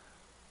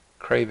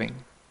 craving.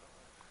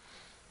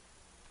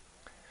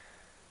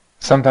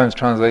 Sometimes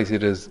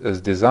translated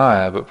as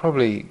desire, but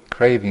probably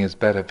craving is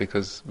better,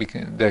 because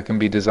there can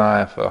be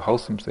desire for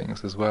wholesome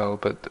things as well.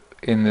 But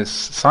in this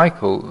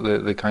cycle,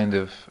 the kind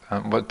of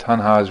what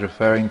tanha is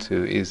referring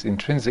to is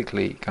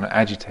intrinsically kind of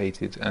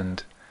agitated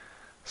and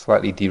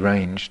slightly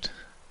deranged.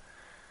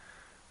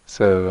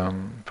 So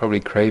probably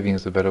craving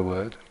is a better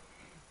word.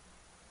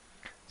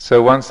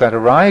 So once that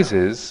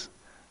arises,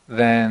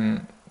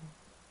 then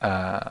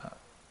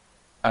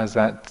as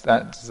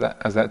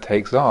that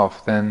takes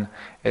off, then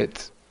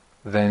it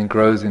then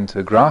grows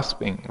into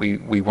grasping.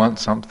 We want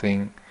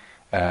something,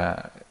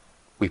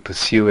 we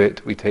pursue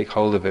it, we take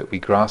hold of it, we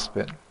grasp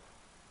it.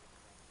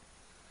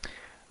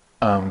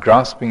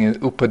 Grasping is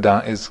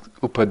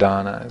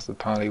upadana is the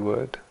Pali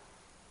word.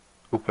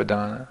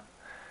 Upadana.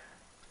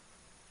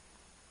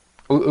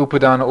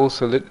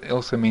 Upadana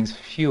also means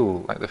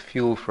fuel, like the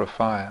fuel for a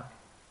fire.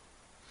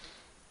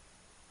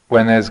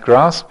 When there's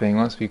grasping,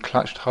 once we've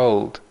clutched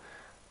hold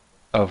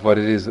of what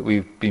it is that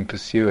we've been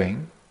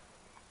pursuing,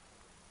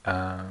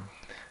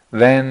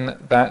 then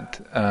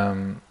that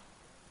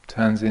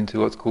turns into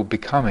what's called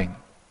becoming.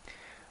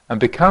 And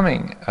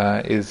becoming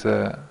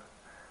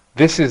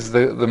this is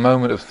the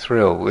moment of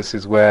thrill. This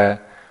is where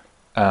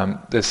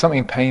there's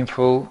something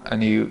painful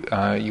and you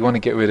want to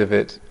get rid of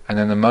it, and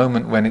then the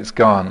moment when it's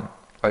gone,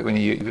 like when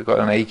you've got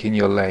an ache in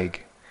your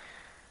leg,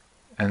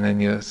 and then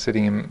you're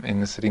sitting in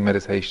the sitting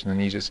meditation,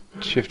 and you just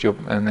shift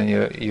and then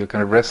you're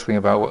kind of wrestling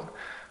about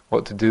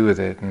what to do with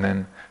it, and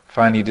then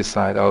finally you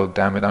decide, oh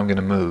damn it, I'm going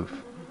to move.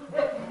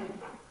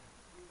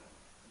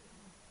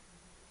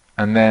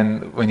 And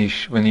then when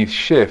you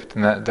shift,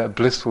 and that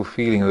blissful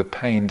feeling of the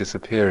pain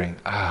disappearing,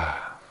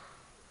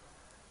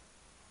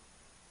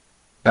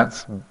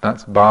 that's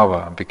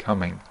bhava,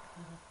 becoming.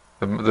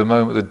 The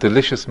moment, the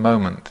delicious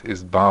moment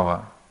is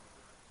bhava,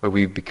 where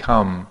we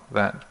become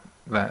that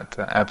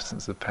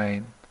absence of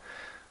pain.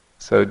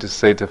 So just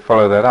say to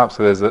follow that up.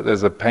 So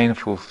there's a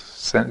painful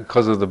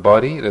because of the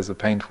body. There's a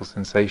painful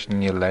sensation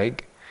in your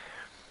leg.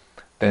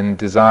 Then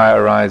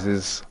desire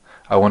arises.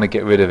 I want to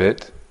get rid of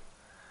it.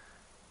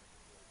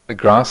 The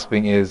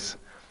grasping is,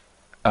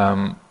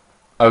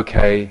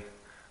 okay,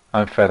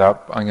 I'm fed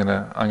up. I'm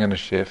gonna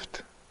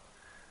shift.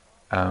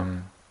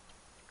 And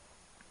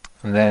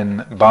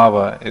then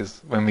bhava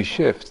is when we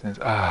shift. And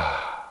it's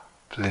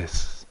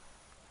bliss.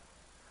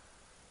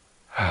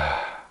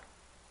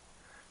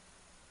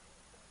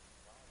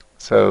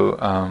 So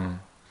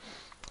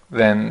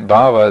then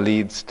bhava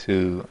leads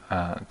to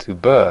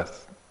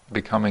birth.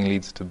 Becoming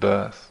leads to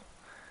birth,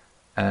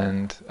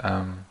 and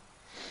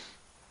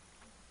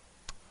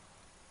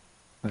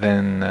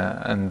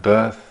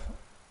birth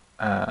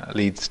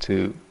leads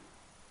to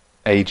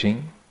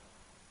aging,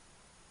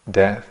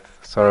 death,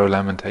 sorrow,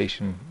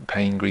 lamentation,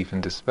 pain, grief,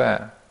 and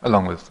despair,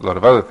 along with a lot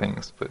of other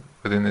things. But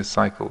within this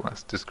cycle,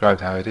 that's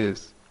described how it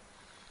is.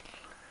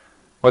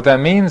 What that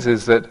means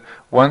is that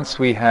once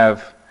we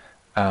have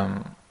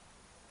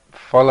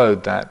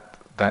followed that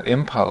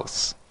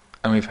impulse,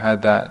 and we've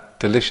had that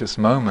delicious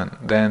moment,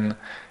 then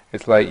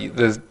it's like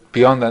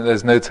beyond that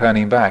there's no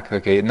turning back.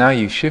 Okay, now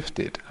you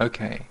shifted.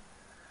 Okay,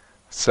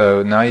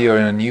 so now you're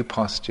in a new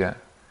posture,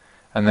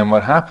 and then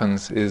what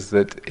happens is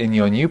that in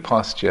your new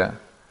posture,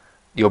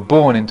 you're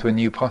born into a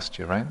new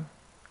posture, right?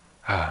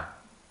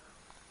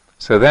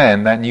 So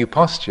then that new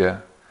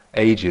posture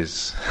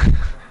ages,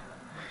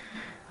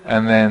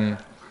 and then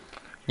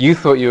you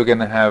thought you were going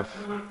to have.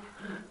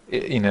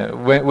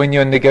 When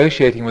you're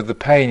negotiating with the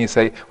pain, you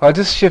say, well, I'll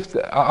just shift,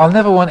 I'll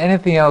never want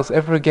anything else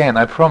ever again,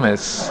 I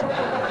promise,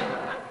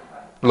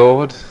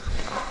 Lord.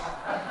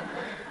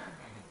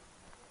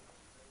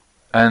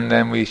 And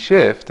then we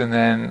shift, and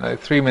then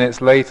 3 minutes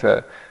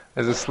later,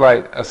 there's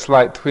a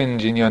slight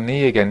twinge in your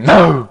knee again.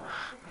 No,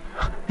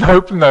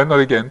 not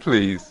again,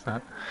 please.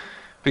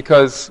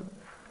 Because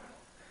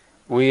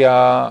we've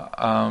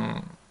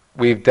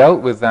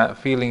dealt with that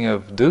feeling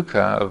of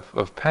dukkha,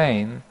 of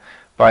pain,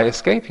 by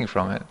escaping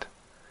from it,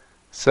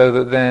 so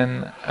that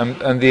then,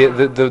 and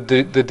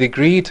the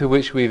degree to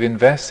which we've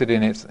invested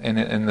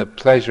in the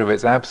pleasure of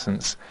its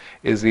absence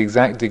is the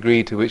exact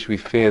degree to which we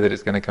fear that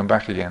it's going to come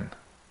back again.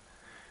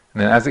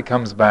 And then, as it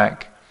comes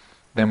back,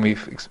 then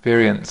we've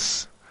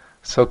experienced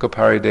sokha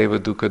parideva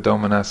dukkha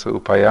domanassa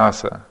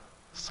upayasa,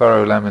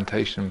 sorrow,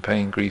 lamentation,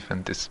 pain, grief,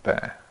 and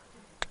despair.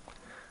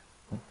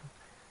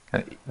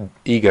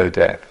 Ego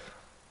death,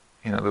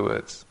 in other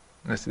words.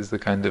 This is the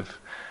kind of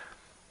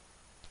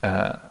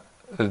the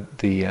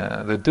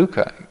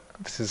dukkha.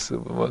 This is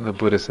what the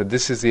Buddha said.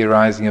 This is the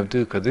arising of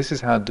dukkha. This is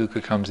how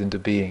dukkha comes into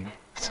being,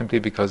 simply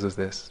because of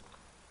this.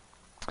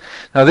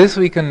 Now, this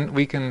we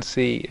can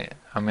see.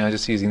 I'm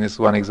just using this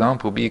one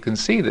example, but you can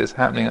see this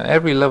happening at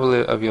every level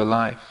of your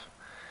life,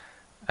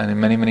 and in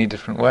many, many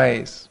different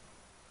ways.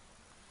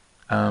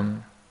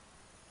 I've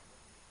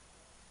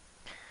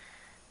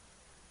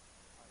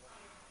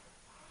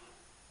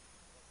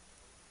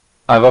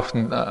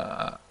often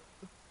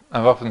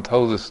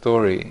told the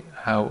story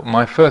how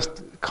my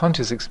first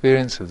conscious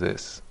experience of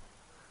this,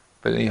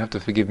 but you have to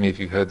forgive me if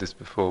you've heard this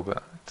before,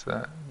 but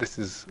this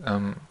is,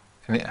 and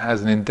it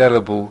has an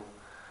indelible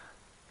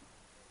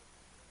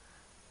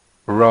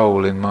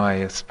role in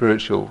my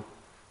spiritual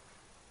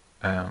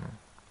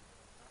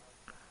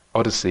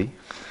odyssey.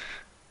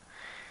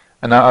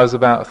 And I was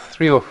about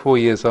 3 or 4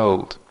 years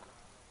old,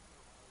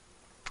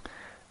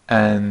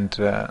 and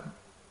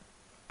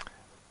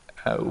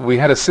we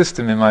had a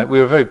system I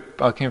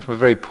came from a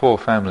very poor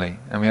family,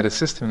 and we had a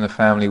system in the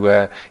family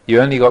where you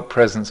only got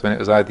presents when it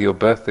was either your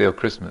birthday or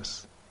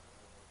Christmas.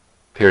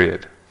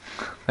 Period.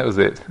 That was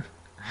it.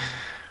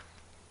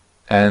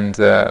 And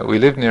we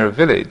lived near a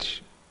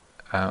village.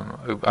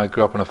 I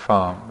grew up on a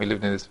farm. We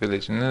lived near this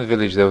village, and in the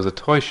village there was a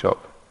toy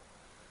shop.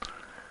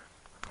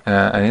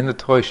 And in the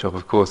toy shop,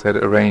 of course, they had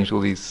arranged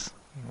all these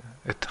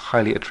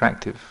highly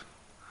attractive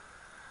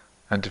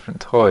and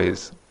different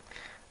toys.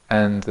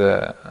 And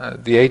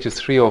at the age of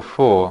 3 or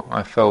 4,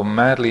 I fell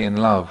madly in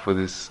love with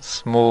this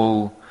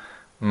small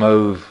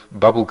mauve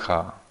bubble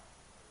car.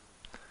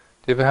 Do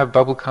you ever have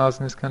bubble cars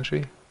in this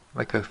country?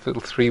 Like a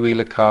little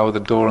 3-wheeler car with a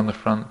door on the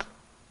front.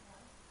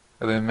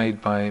 They were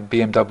made by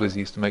BMWs,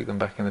 used to make them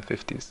back in the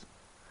 50s.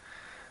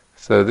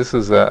 So this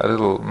was a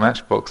little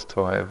matchbox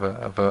toy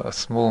of a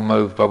small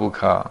mauve bubble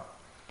car.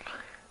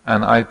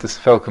 And I just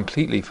fell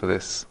completely for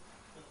this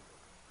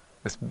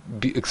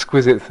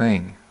exquisite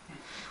thing.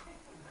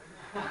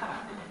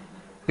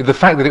 The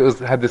fact that it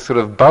had this sort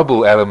of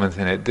bubble element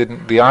in it,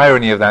 the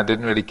irony of that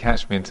didn't really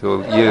catch me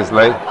until years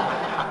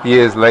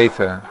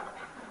later.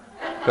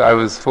 That I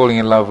was falling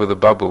in love with a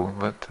bubble.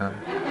 But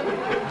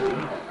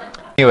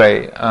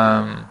anyway,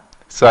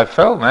 so I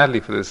fell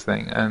madly for this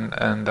thing,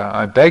 and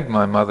I begged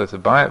my mother to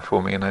buy it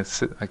for me. And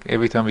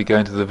every time we go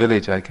into the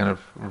village, I'd kind of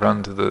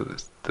run to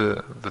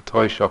the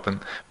toy shop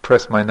and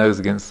press my nose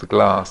against the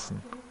glass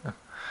and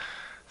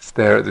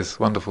stare at this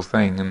wonderful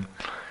thing.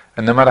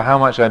 And no matter how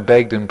much I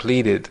begged and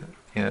pleaded,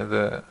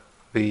 my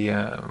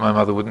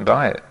mother wouldn't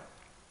buy it.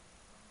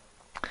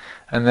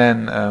 And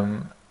then,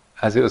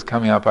 as it was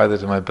coming up either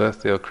to my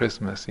birthday or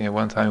Christmas,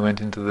 one time we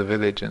went into the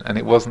village and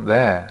it wasn't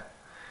there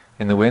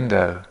in the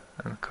window.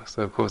 And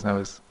so of course I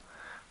was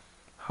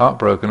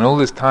heartbroken. All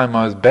this time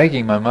I was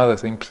begging my mother,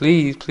 saying,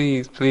 "Please,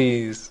 please,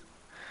 please,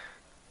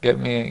 give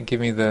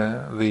me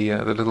the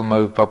little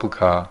mauve bubble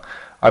car.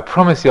 I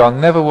promise you, I'll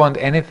never want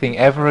anything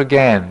ever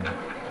again."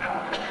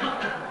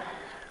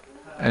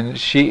 And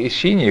she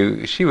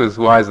knew, she was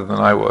wiser than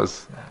I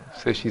was.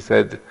 So she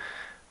said,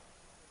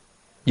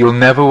 "You'll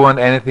never want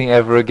anything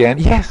ever again?"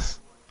 "Yes,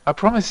 I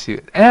promise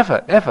you,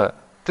 ever.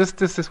 Just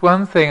this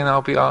one thing, and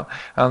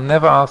I'll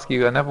never ask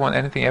you. I never want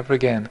anything ever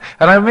again."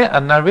 And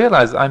I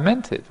realized I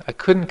meant it. I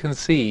couldn't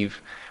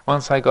conceive,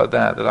 once I got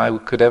that I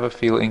could ever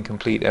feel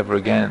incomplete ever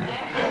again.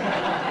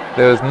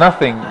 There was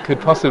nothing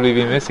could possibly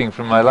be missing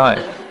from my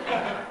life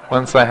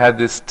once I had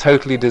this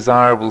totally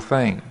desirable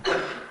thing.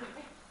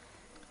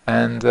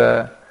 And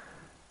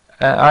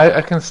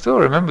I can still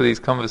remember these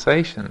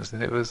conversations.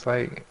 And it was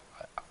like,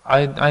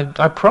 I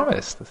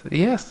promised. I said,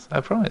 "Yes,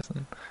 I promised."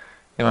 And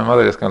my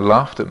mother just kind of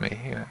laughed at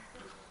me.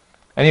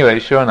 Anyway,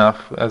 sure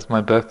enough, as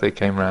my birthday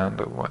came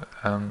round,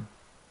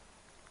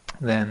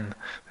 then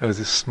there was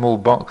this small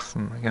box,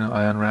 and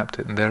I unwrapped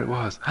it, and there it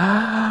was.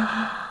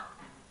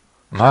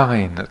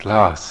 Mine at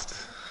last.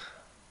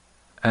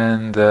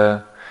 And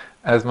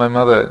as my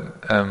mother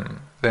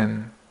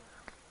then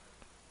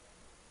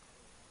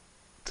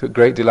took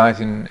great delight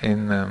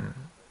in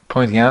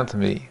pointing out to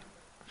me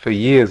for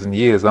years and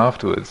years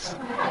afterwards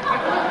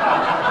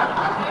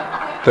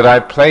that I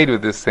played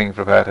with this thing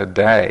for about a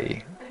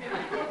day,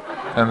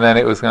 and then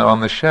it was on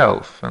the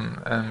shelf, and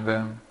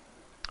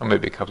or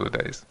maybe a couple of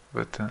days,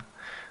 but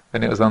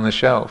then it was on the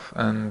shelf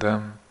and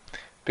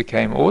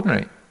became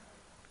ordinary.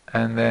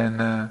 And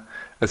then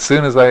as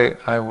soon as I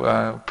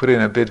put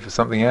in a bid for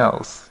something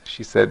else,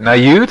 she said, "Now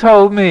you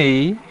told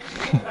me,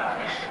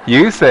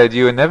 you said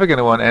you were never going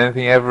to want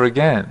anything ever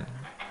again."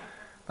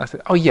 I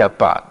said, "Oh yeah,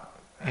 but."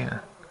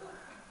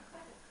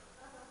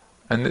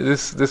 And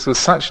this was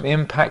such an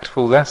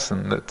impactful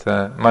lesson that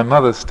my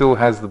mother still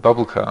has the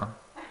bubble car.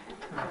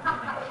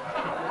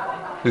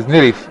 It's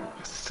nearly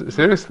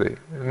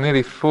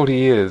 40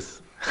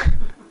 years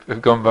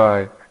have gone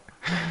by.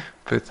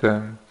 But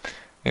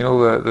in all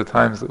the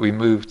times that we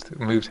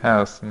moved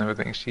house and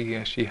everything,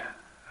 she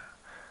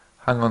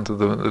hung on to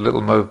the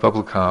little mauve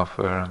bubble car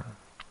for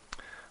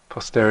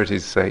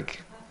posterity's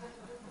sake.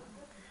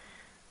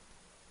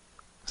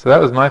 So that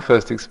was my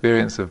first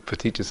experience of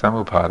paticca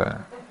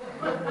samuppada.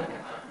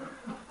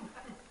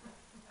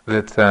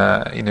 That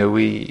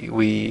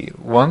we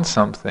want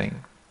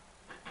something,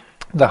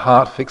 the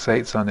heart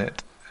fixates on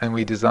it, and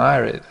we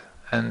desire it,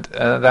 and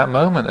at that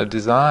moment of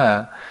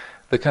desire,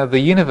 the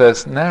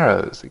universe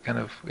narrows.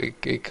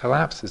 It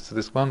collapses to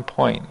this one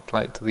point,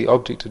 like to the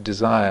object of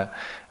desire,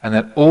 and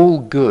that all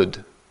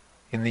good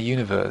in the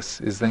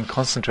universe is then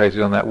concentrated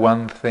on that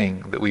one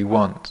thing that we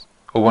want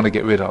or want to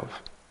get rid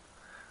of,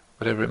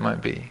 whatever it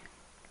might be.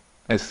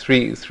 There's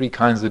three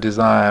kinds of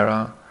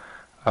desire.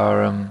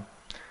 Are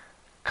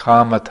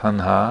Kama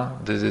tanha,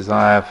 the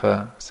desire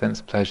for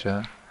sense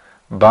pleasure;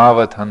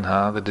 bhava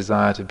tanha, the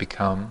desire to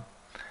become;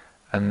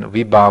 and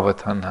vibhava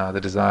tanha,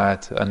 the desire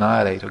to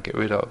annihilate or get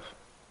rid of.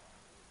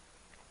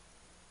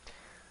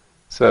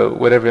 So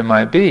whatever it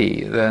might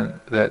be,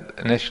 then that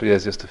initially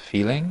there's just a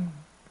feeling,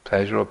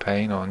 pleasure or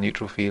pain or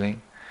neutral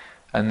feeling,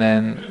 and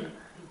then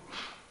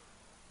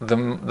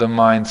the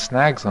mind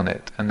snags on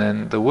it, and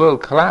then the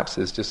world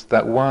collapses, just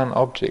that one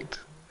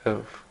object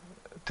of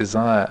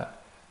desire.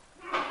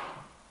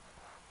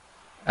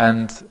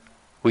 And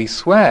we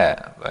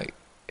swear, like,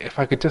 if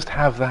I could just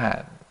have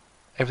that,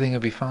 everything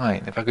would be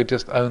fine. If I could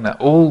just own that,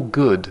 all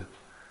good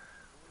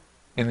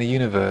in the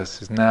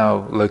universe is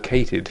now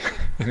located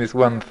in this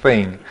one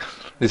thing,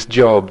 this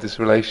job, this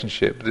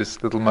relationship,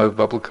 this little mauve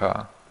bubble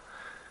car.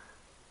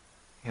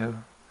 You know,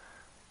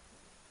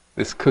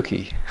 this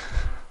cookie,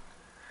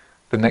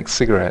 the next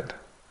cigarette.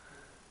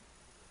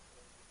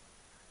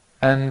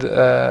 And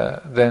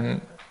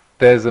then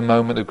there's a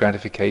moment of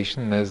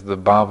gratification, there's the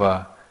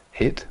bhava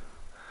hit,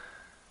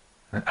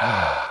 and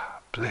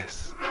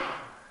bliss.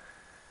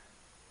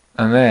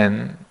 And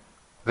then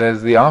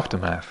there's the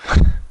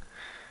aftermath.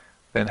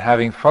 Then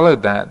having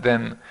followed that,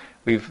 then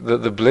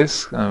the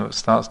bliss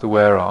starts to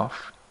wear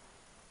off,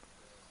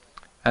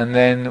 and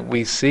then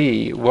we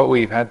see what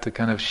we've had to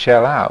kind of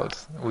shell out,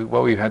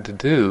 what we've had to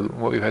do,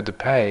 what we've had to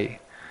pay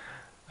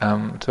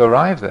to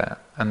arrive there,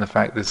 and the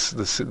fact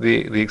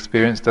the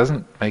experience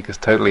doesn't make us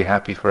totally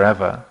happy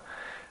forever,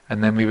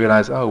 and then we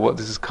realize, what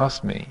this has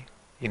cost me,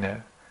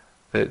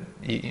 that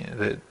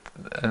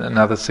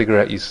another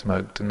cigarette you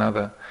smoked,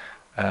 another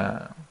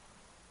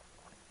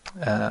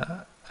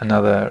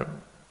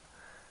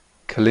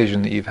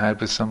collision that you've had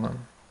with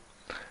someone.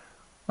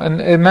 And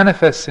it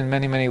manifests in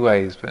many, many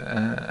ways,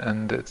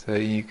 and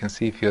you can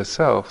see for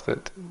yourself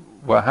that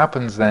what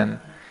happens then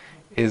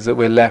is that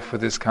we're left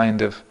with this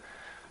kind of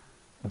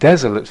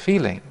desolate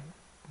feeling,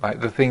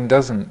 like the thing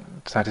doesn't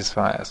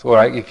satisfy us. Or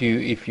like if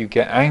you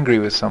get angry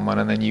with someone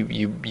and then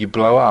you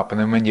blow up, and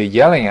then when you're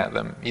yelling at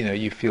them,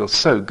 you feel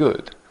so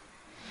good.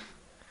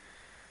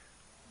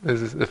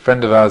 There's a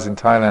friend of ours in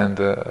Thailand,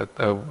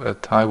 a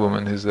Thai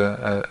woman who's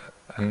a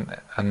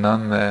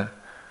nun there.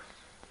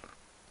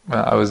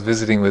 Well, I was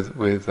visiting with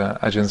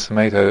Ajahn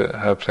Sumedho at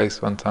her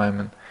place one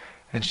time,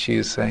 and she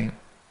was saying,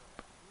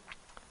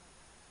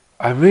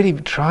 I really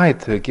tried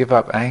to give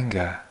up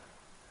anger,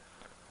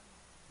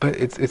 but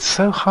it's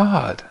so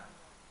hard.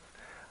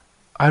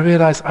 I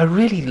realize I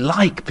really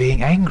like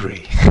being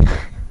angry.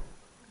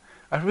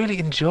 I really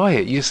enjoy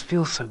it. You just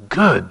feel so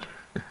good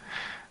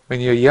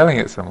when you're yelling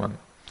at someone.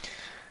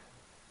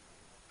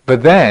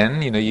 But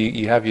then,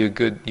 you have you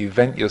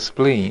vent your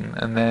spleen,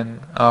 and then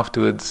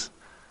afterwards,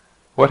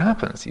 what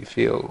happens? You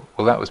feel,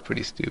 well, that was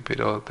pretty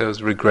stupid, or there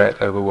was regret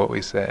over what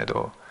we said,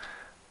 or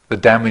the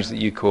damage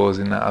that you cause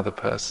in that other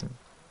person.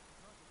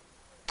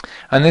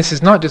 And this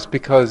is not just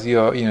because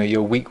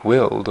you're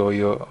weak-willed, or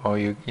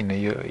you're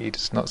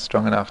just not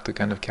strong enough to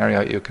kind of carry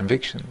out your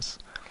convictions.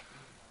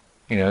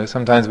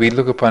 Sometimes we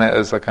look upon it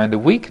as a kind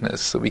of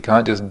weakness, that we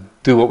can't just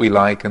do what we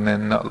like and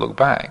then not look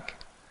back.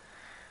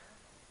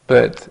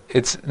 But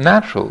it's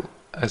natural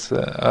as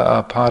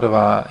a part of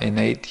our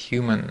innate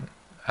human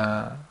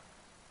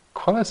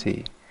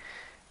quality,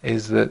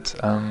 is that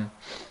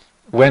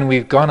when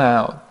we've gone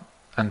out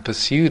and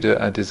pursued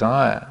a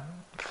desire,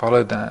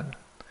 followed that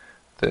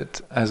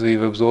as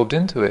we've absorbed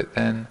into it,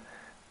 then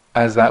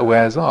as that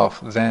wears off,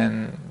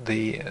 then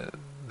the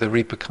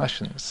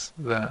repercussions,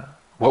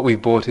 what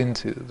we've bought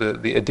into,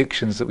 the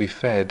addictions that we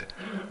fed,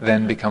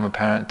 then become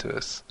apparent to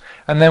us,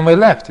 and then we're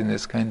left in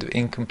this kind of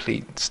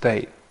incomplete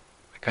state,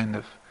 kind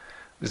of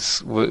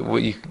this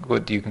what you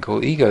can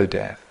call ego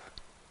death,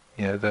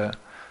 the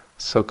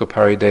Soka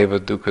Parideva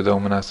Dukkha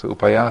Domanasa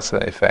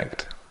Upayasa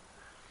effect.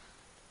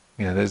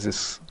 There's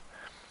this.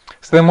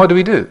 So then, what do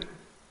we do?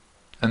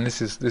 And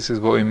this is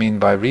what we mean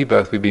by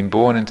rebirth. We've been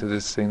born into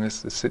this thing.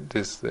 This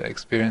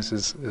experience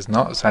is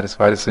not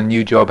satisfied us. The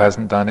new job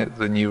hasn't done it.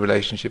 The new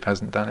relationship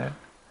hasn't done it.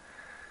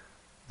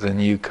 The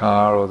new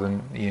car or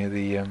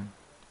the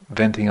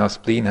venting our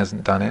spleen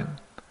hasn't done it.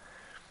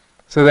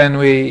 So then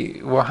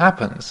what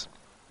happens?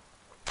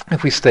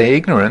 If we stay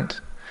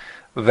ignorant,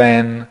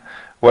 then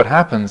what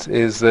happens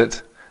is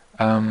that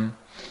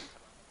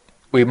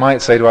we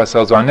might say to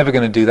ourselves, I'm never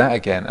going to do that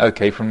again.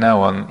 Okay, from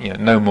now on,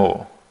 no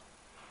more.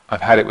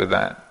 I've had it with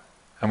that.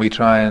 And we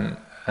try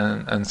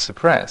and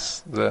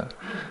suppress the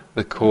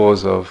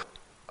cause of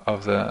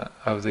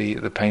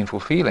the painful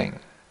feeling,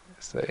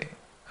 say,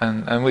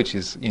 and which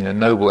is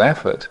noble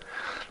effort.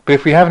 But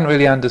if we haven't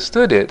really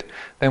understood it,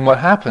 then what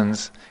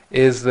happens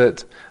is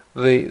that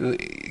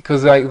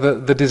because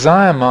the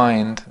desire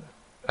mind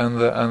and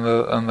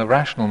the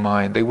rational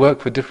mind, they work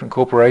for different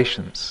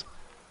corporations.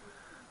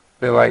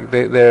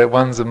 They're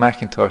one's a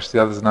Macintosh,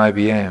 the other's an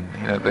IBM.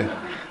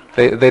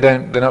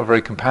 They're not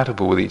very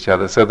compatible with each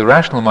other. So the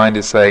rational mind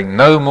is saying,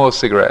 no more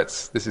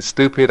cigarettes. This is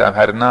stupid. I've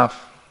had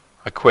enough.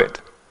 I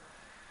quit.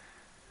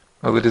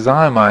 Well, the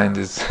desire mind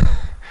is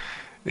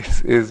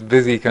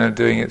busy kind of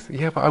doing it.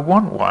 Yeah, but I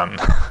want one.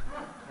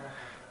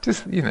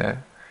 Just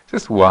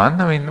one.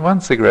 I mean,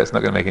 one cigarette's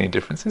not going to make any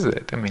difference, is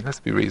it? I mean,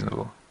 let's be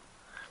reasonable.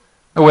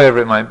 Or whatever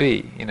it might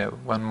be,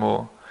 one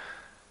more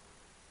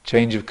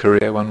change of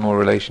career, one more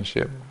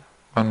relationship,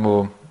 one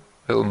more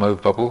little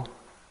mauve bubble.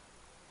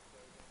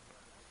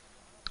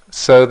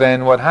 So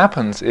then what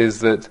happens is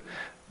that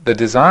the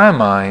desire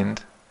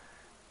mind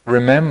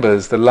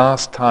remembers the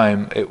last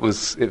time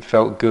it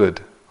felt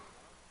good.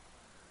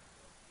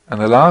 And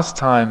the last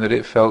time that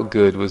it felt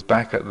good was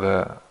back at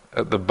the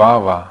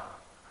bhava,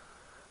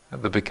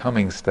 at the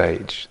becoming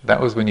stage.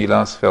 That was when you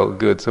last felt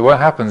good. So what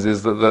happens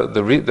is that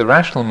the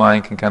rational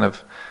mind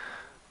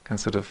can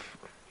sort of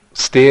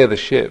steer the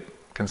ship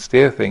can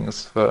steer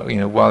things for,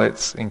 while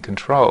it's in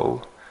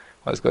control,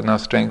 while it's got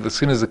enough strength. As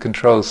soon as the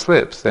control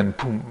slips, then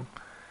boom,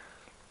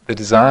 the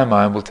desire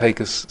mind will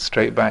take us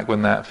straight back.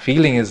 When that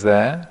feeling is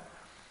there,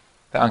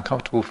 that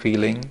uncomfortable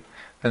feeling,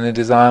 then the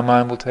desire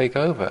mind will take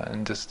over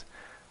and just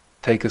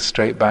take us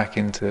straight back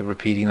into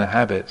repeating the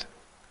habit.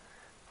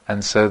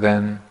 And so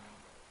then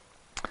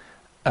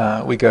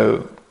we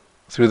go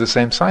through the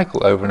same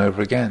cycle over and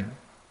over again.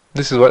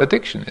 This is what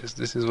addiction is.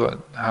 This is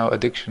how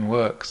addiction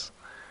works.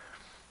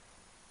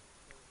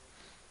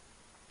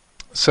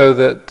 So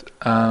that,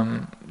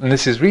 and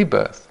this is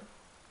rebirth,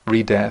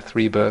 re-death,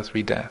 rebirth,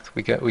 re-death.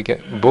 We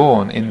get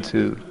born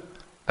into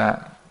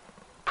that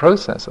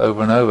process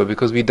over and over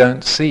because we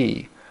don't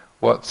see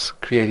what's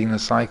creating the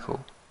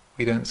cycle.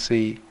 We don't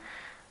see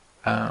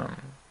that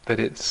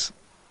it's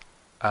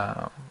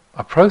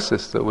a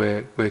process that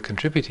we're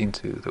contributing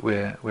to, that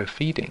we're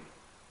feeding.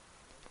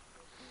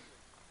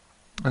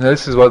 And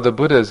this is what the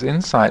Buddha's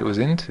insight was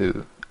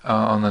into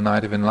on the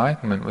night of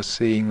enlightenment, was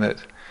seeing that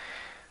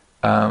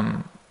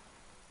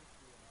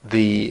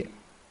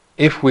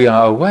if we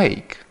are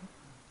awake,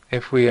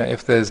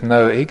 if there's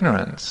no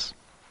ignorance,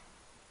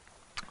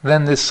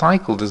 then this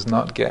cycle does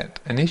not get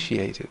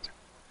initiated.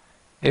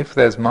 If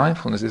there's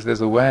mindfulness, if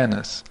there's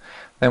awareness,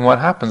 then what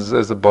happens is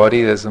there's a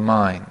body, there's a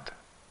mind.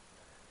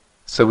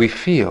 So we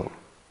feel,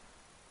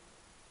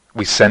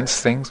 we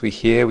sense things, we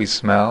hear, we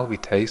smell, we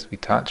taste, we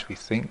touch, we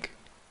think,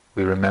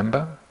 we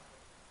remember.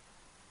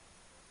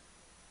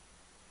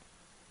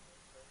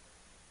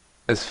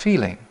 There's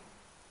feeling.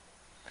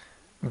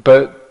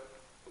 But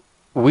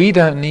we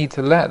don't need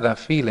to let that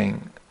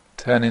feeling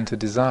turn into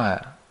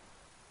desire.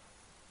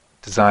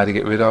 Desire to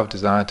get rid of,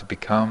 desire to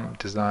become,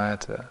 desire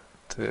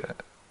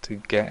to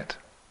get.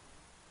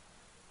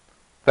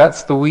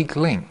 That's the weak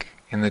link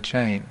in the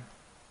chain.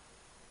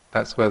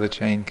 That's where the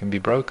chain can be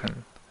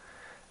broken.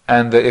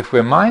 And that if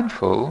we're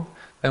mindful,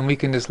 then we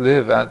can just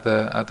live at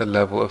the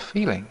level of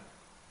feeling.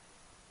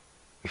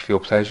 We feel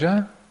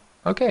pleasure,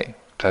 okay,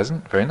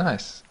 pleasant, very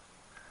nice.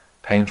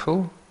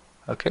 Painful,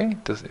 okay,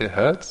 it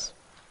hurts,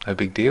 no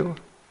big deal.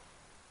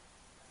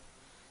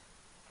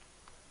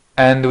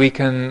 And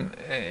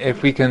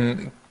if we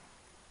can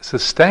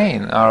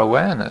sustain our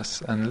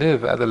awareness and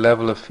live at the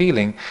level of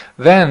feeling,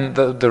 then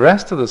the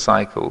rest of the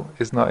cycle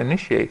is not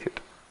initiated.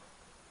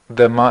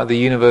 The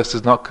universe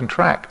does not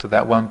contract to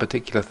that one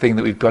particular thing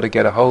that we've got to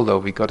get a hold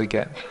of, we've got to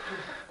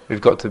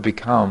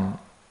become,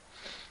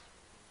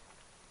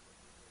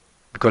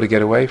 we've got to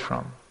get away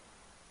from.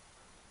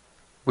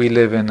 We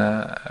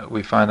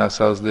find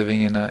ourselves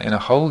living in a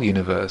whole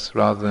universe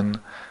rather than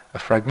a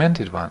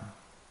fragmented one.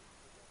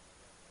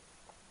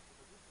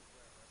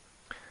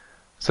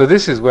 So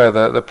this is where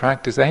the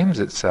practice aims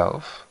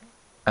itself,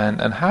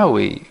 and how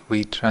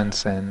we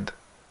transcend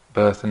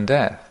birth and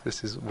death.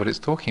 This is what it's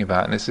talking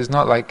about. And this is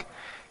not like,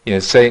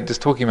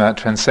 just talking about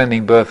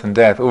transcending birth and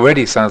death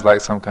already sounds like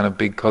some kind of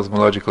big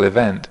cosmological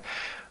event.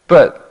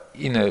 But,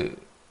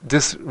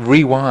 just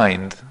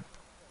rewind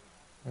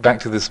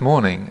back to this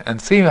morning and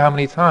see how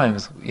many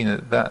times,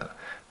 that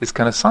this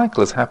kind of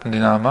cycle has happened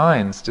in our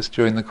minds just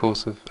during the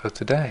course of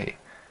today.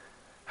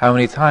 How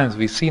many times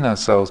we've seen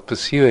ourselves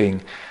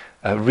pursuing,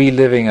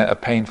 reliving a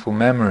painful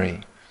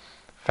memory,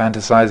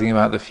 fantasizing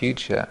about the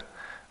future,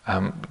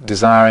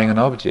 desiring an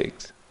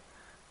object,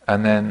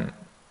 and then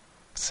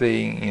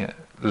seeing,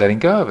 letting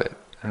go of it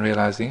and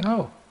realizing,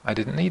 oh, I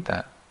didn't need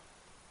that.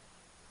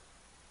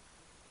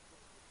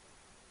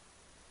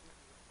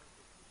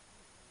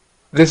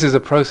 This is a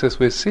process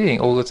we're seeing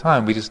all the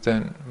time. We just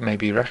don't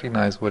maybe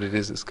recognize what it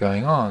is that's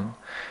going on.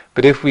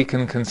 But if we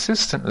can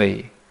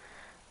consistently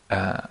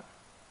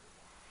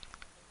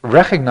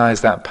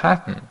recognize that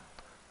pattern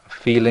of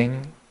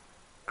feeling,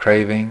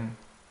 craving,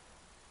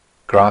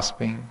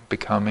 grasping,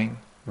 becoming,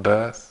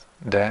 birth,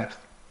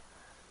 death,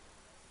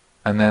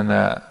 and then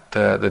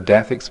the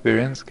death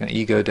experience,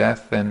 ego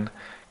death, then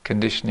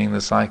conditioning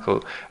the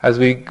cycle. As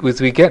we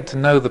get to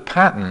know the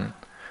pattern,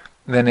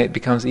 then it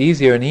becomes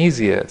easier and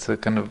easier to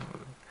kind of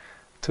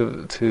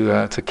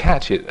to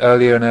catch it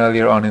earlier and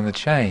earlier on in the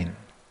chain.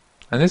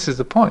 And this is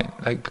the point,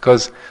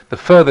 because the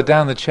further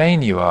down the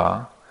chain you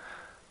are,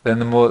 then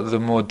the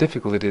more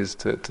difficult it is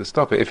to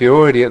stop it. If you're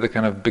already at the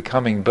kind of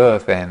becoming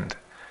birth end,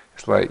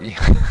 it's like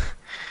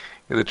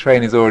the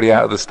train is already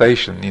out of the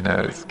station.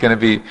 It's going to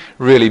be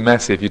really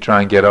messy if you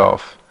try and get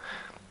off.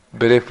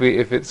 But if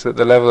it's at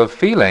the level of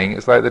feeling,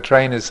 it's like the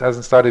train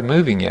hasn't started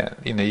moving yet.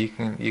 You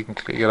can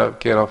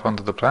get off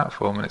onto the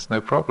platform and it's no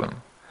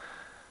problem.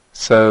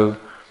 So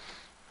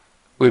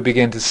we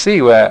begin to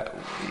see where,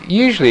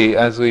 usually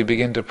as we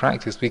begin to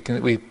practice,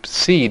 we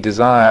see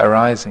desire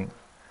arising,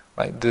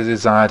 like the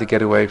desire to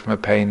get away from a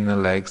pain in the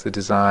legs, the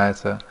desire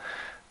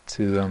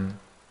to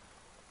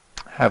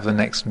have the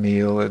next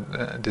meal, a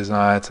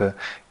desire to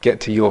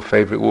get to your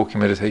favorite walking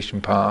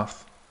meditation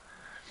path.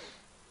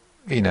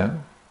 You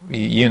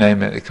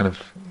name it, kind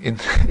of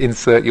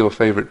insert your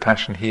favorite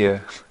passion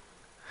here.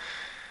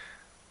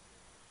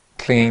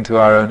 Clinging to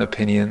our own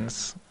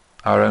opinions,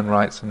 our own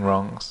rights and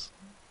wrongs,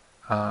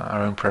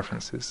 our own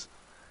preferences.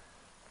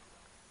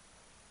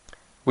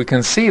 we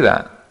can see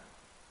that,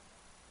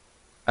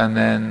 and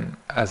then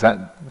as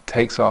that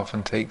takes off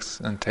and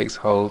takes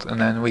hold, and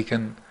then we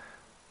can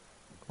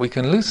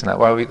loosen that.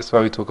 That's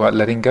why we talk about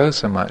letting go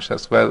so much.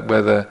 That's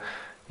whether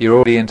you're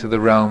already into the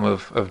realm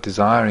of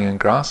desiring and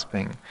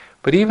grasping.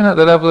 But even at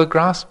the level of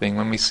grasping,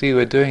 when we see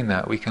we're doing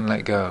that, we can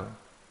let go.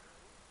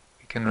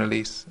 We can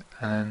release,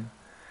 and then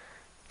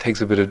it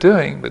takes a bit of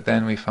doing, but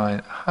then we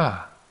find,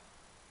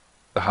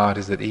 the heart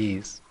is at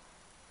ease.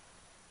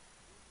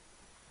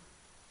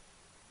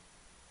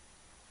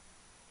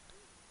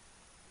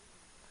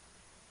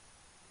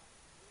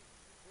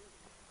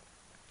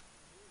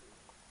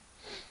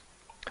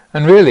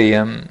 And really,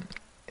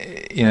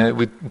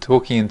 we're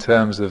talking in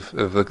terms of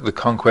the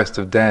conquest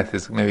of death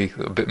is maybe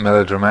a bit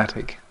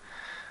melodramatic.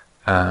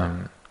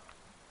 And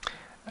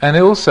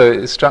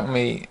it struck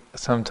me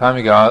some time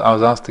ago, I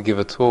was asked to give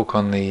a talk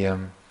on the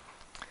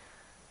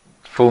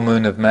full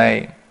moon of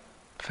May,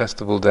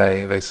 festival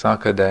day,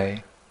 Vaisakha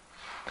day.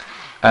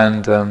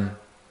 And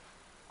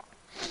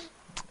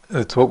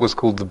the talk was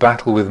called The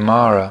Battle with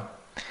Mara.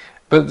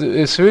 But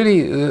it's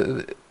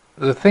really,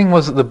 the thing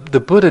was that the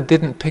Buddha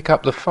didn't pick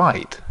up the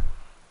fight.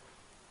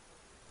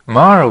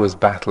 Mara was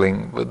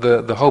battling, but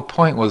the whole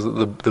point was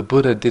that the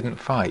Buddha didn't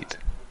fight.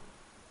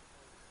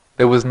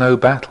 There was no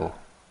battle.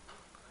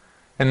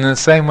 And in the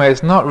same way,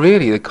 it's not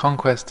really the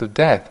conquest of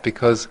death,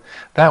 because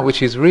that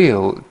which is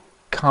real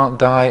can't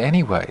die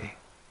anyway.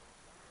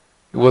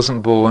 It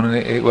wasn't born and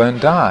it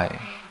won't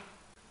die.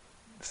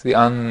 It's the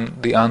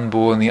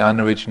unborn, the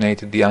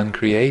unoriginated, the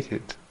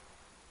uncreated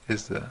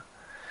is the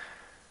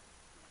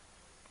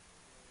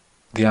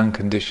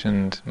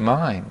unconditioned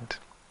mind.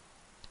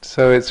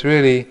 So it's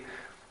really,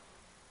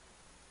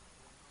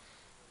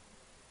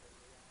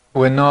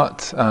 we're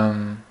not.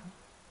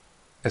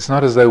 It's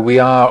not as though we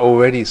are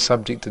already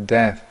subject to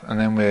death, and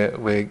then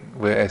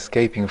we're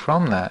escaping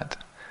from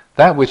that.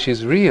 That which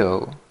is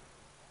real,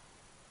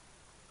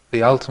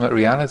 the ultimate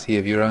reality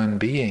of your own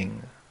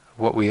being,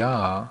 what we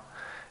are,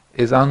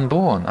 is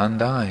unborn,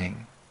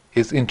 undying,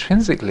 is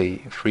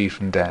intrinsically free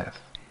from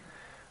death.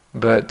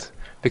 But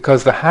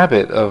because the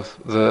habit of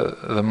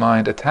the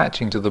mind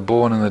attaching to the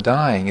born and the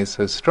dying is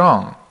so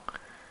strong,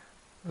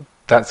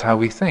 that's how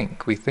we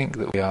think. We think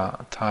that we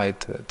are tied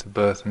to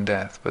birth and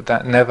death, but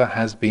that never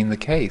has been the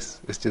case.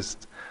 It's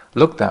just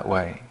looked that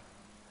way.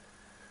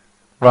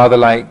 Rather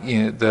like,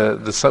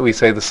 we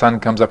say the sun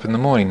comes up in the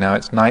morning. Now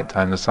it's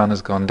nighttime. The sun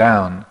has gone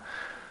down,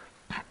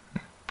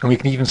 and we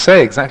can even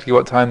say exactly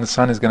what time the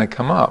sun is going to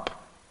come up,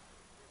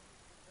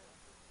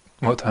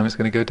 what time it's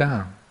going to go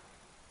down.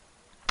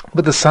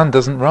 But the sun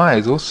doesn't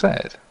rise or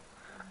set.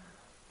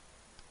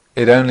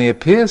 It only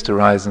appears to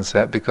rise and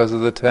set because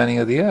of the turning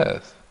of the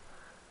earth.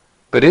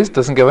 But it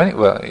doesn't go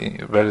anywhere,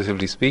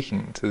 relatively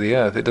speaking, to the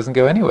earth. It doesn't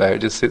go anywhere,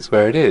 it just sits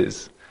where it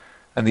is.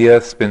 And the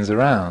earth spins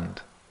around.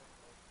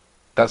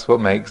 That's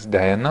what makes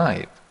day and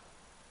night.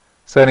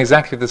 So in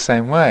exactly the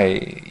same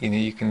way,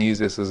 you can use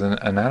this as an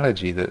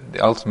analogy that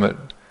the ultimate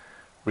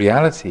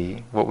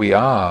reality, what we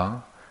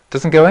are,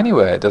 doesn't go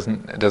anywhere. It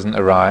doesn't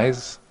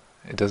arise,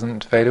 it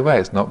doesn't fade away.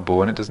 It's not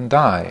born, it doesn't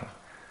die.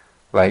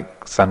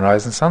 Like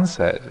sunrise and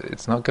sunset,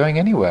 it's not going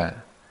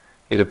anywhere.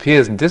 It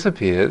appears and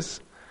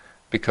disappears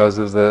because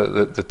of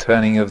the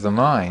turning of the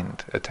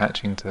mind,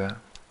 attaching to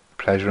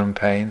pleasure and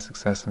pain,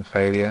 success and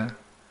failure,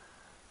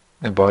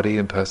 the body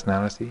and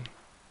personality.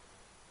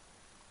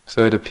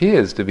 So it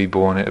appears to be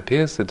born, it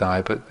appears to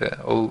die, but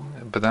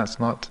that's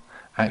not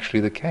actually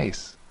the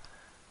case.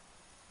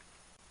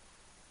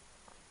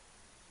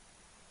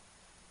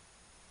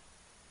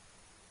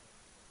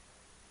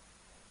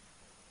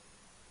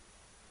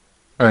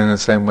 Or in the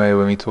same way,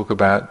 when we talk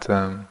about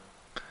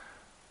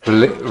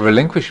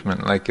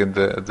relinquishment, like at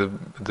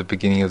the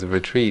beginning of the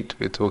retreat,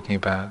 we're talking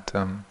about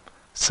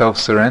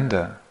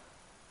self-surrender.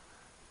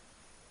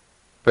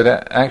 But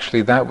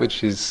actually, that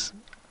which is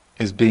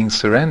being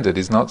surrendered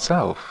is not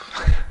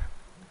self.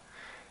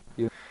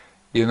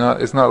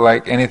 It's not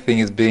like anything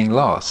is being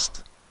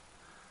lost.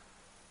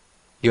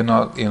 You're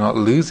not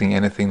losing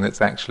anything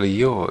that's actually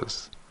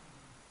yours,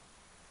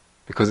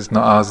 because it's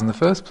not ours in the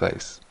first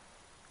place.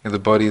 The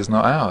body is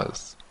not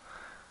ours.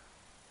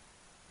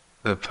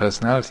 The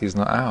personality is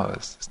not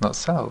ours. It's not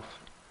self.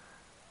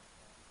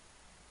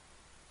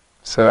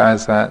 So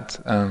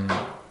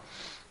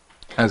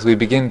as we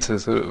begin to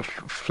sort of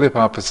flip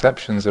our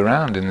perceptions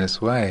around in this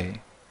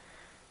way,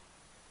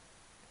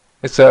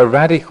 it's a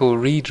radical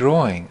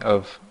redrawing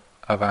of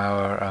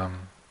our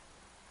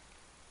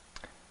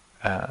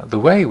the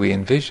way we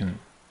envision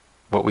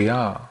what we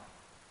are.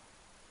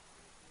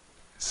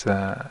 It's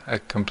a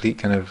complete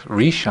kind of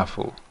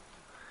reshuffle,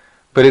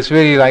 but it's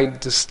really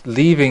like just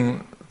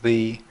leaving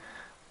a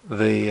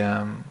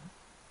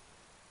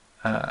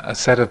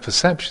set of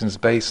perceptions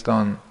based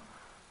on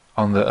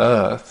the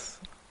earth,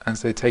 and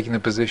so taking the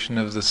position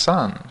of the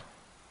sun.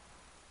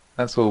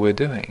 That's all we're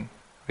doing.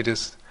 We're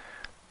just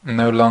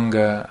no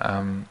longer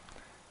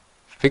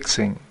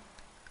fixing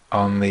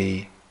on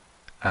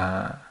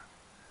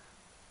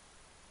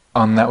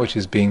on that which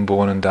is being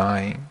born and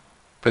dying,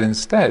 but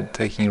instead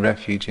taking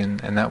refuge in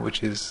that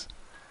which is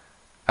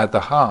at the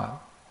heart,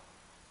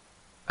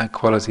 that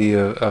quality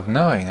of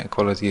knowing, that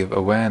quality of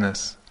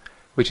awareness,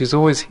 which is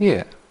always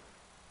here,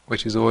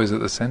 which is always at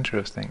the center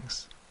of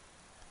things.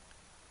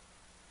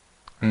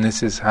 And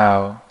this is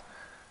how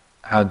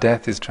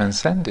death is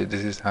transcended.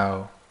 This is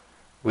how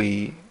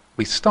we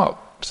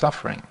stop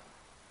suffering.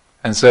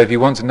 And so if you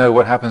want to know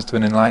what happens to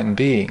an enlightened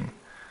being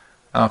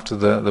after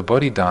the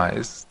body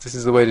dies, this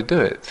is the way to do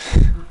it.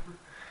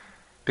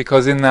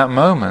 Because in that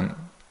moment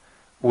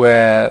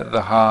where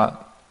the heart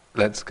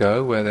lets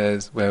go,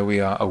 where we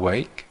are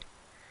awake,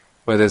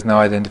 where there's no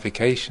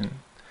identification,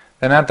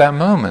 then at that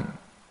moment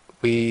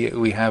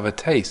we have a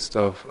taste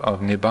of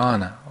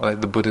nibbana. Like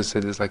the Buddha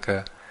said, it's like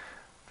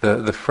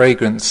the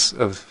fragrance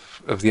of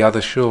the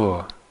other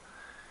shore.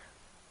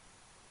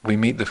 We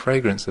meet the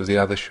fragrance of the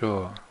other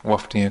shore,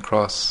 wafting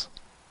across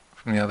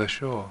from the other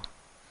shore.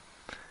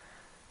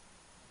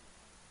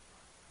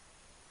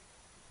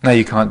 Now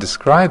you can't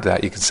describe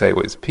that. You can say,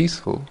 well, it's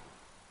peaceful,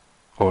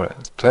 or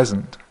it's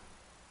pleasant.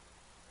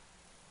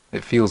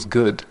 It feels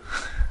good.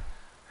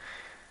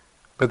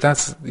 But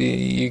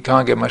you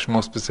can't get much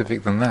more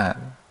specific than that.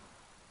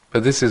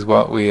 But this is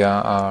what we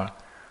are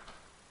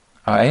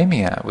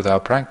aiming at with our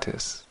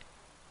practice.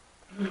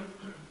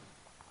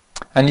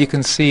 And you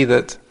can see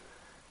that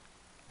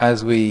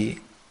as we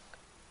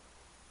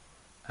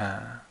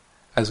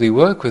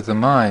work with the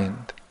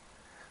mind,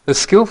 the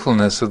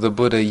skillfulness of the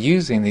Buddha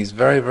using these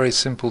very, very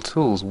simple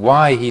tools,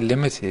 why he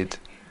limited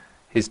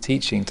his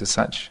teaching to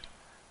such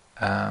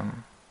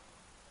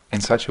in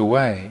such a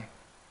way,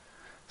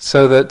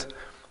 so that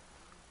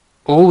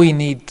all we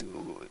need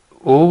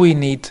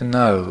to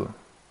know,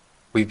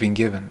 we've been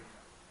given.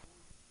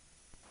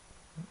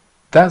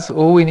 That's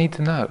all we need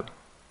to know.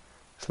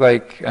 It's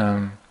like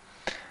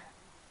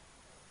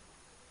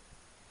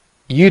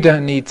you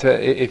don't need to,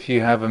 if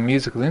you have a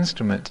musical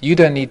instrument, you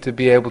don't need to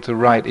be able to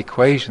write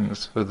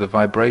equations for the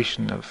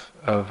vibration of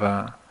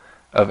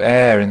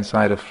air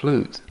inside a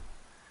flute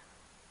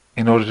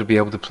in order to be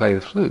able to play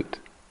the flute.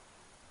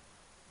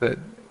 That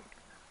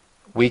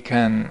we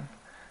can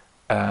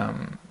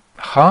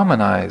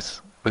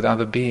harmonize with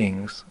other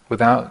beings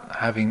without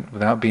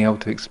being able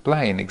to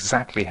explain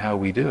exactly how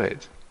we do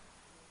it.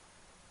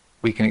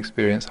 We can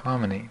experience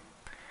harmony.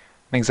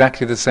 In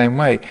exactly the same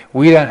way,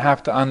 we don't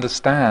have to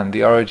understand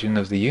the origin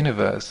of the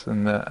universe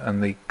and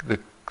the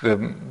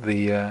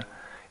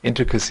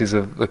intricacies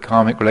of the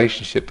karmic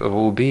relationship of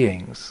all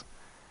beings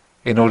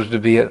in order to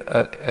be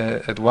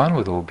at one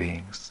with all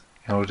beings,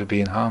 in order to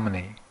be in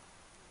harmony.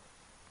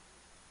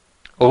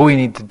 All we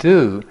need to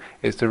do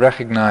is to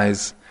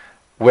recognize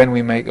when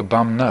we make a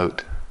bum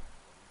note,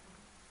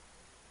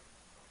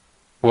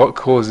 what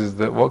causes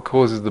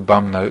the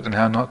bum note, and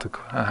how not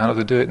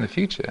to do it in the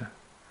future.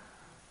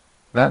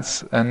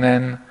 And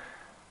then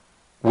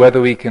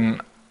whether we can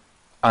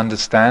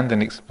understand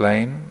and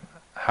explain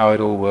how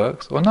it all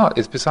works or not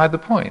is beside the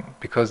point,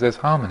 because there's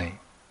harmony.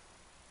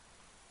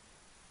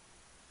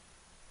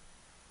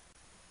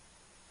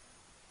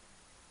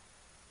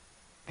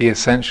 The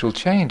essential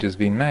change has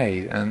been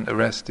made, and the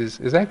rest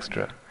is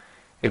extra.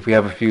 If we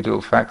have a few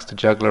little facts to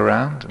juggle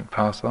around and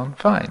pass on,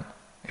 fine.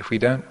 If we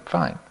don't,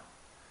 fine.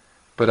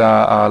 But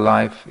our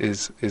life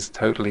is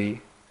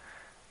totally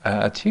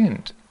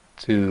attuned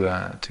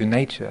to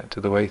nature,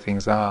 to the way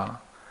things are,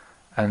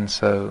 and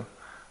so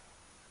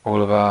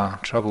all of our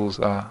troubles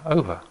are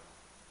over.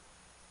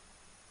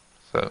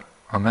 So,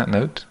 on that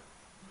note,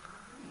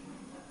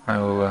 I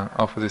will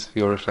offer this for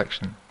your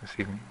reflection this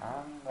evening.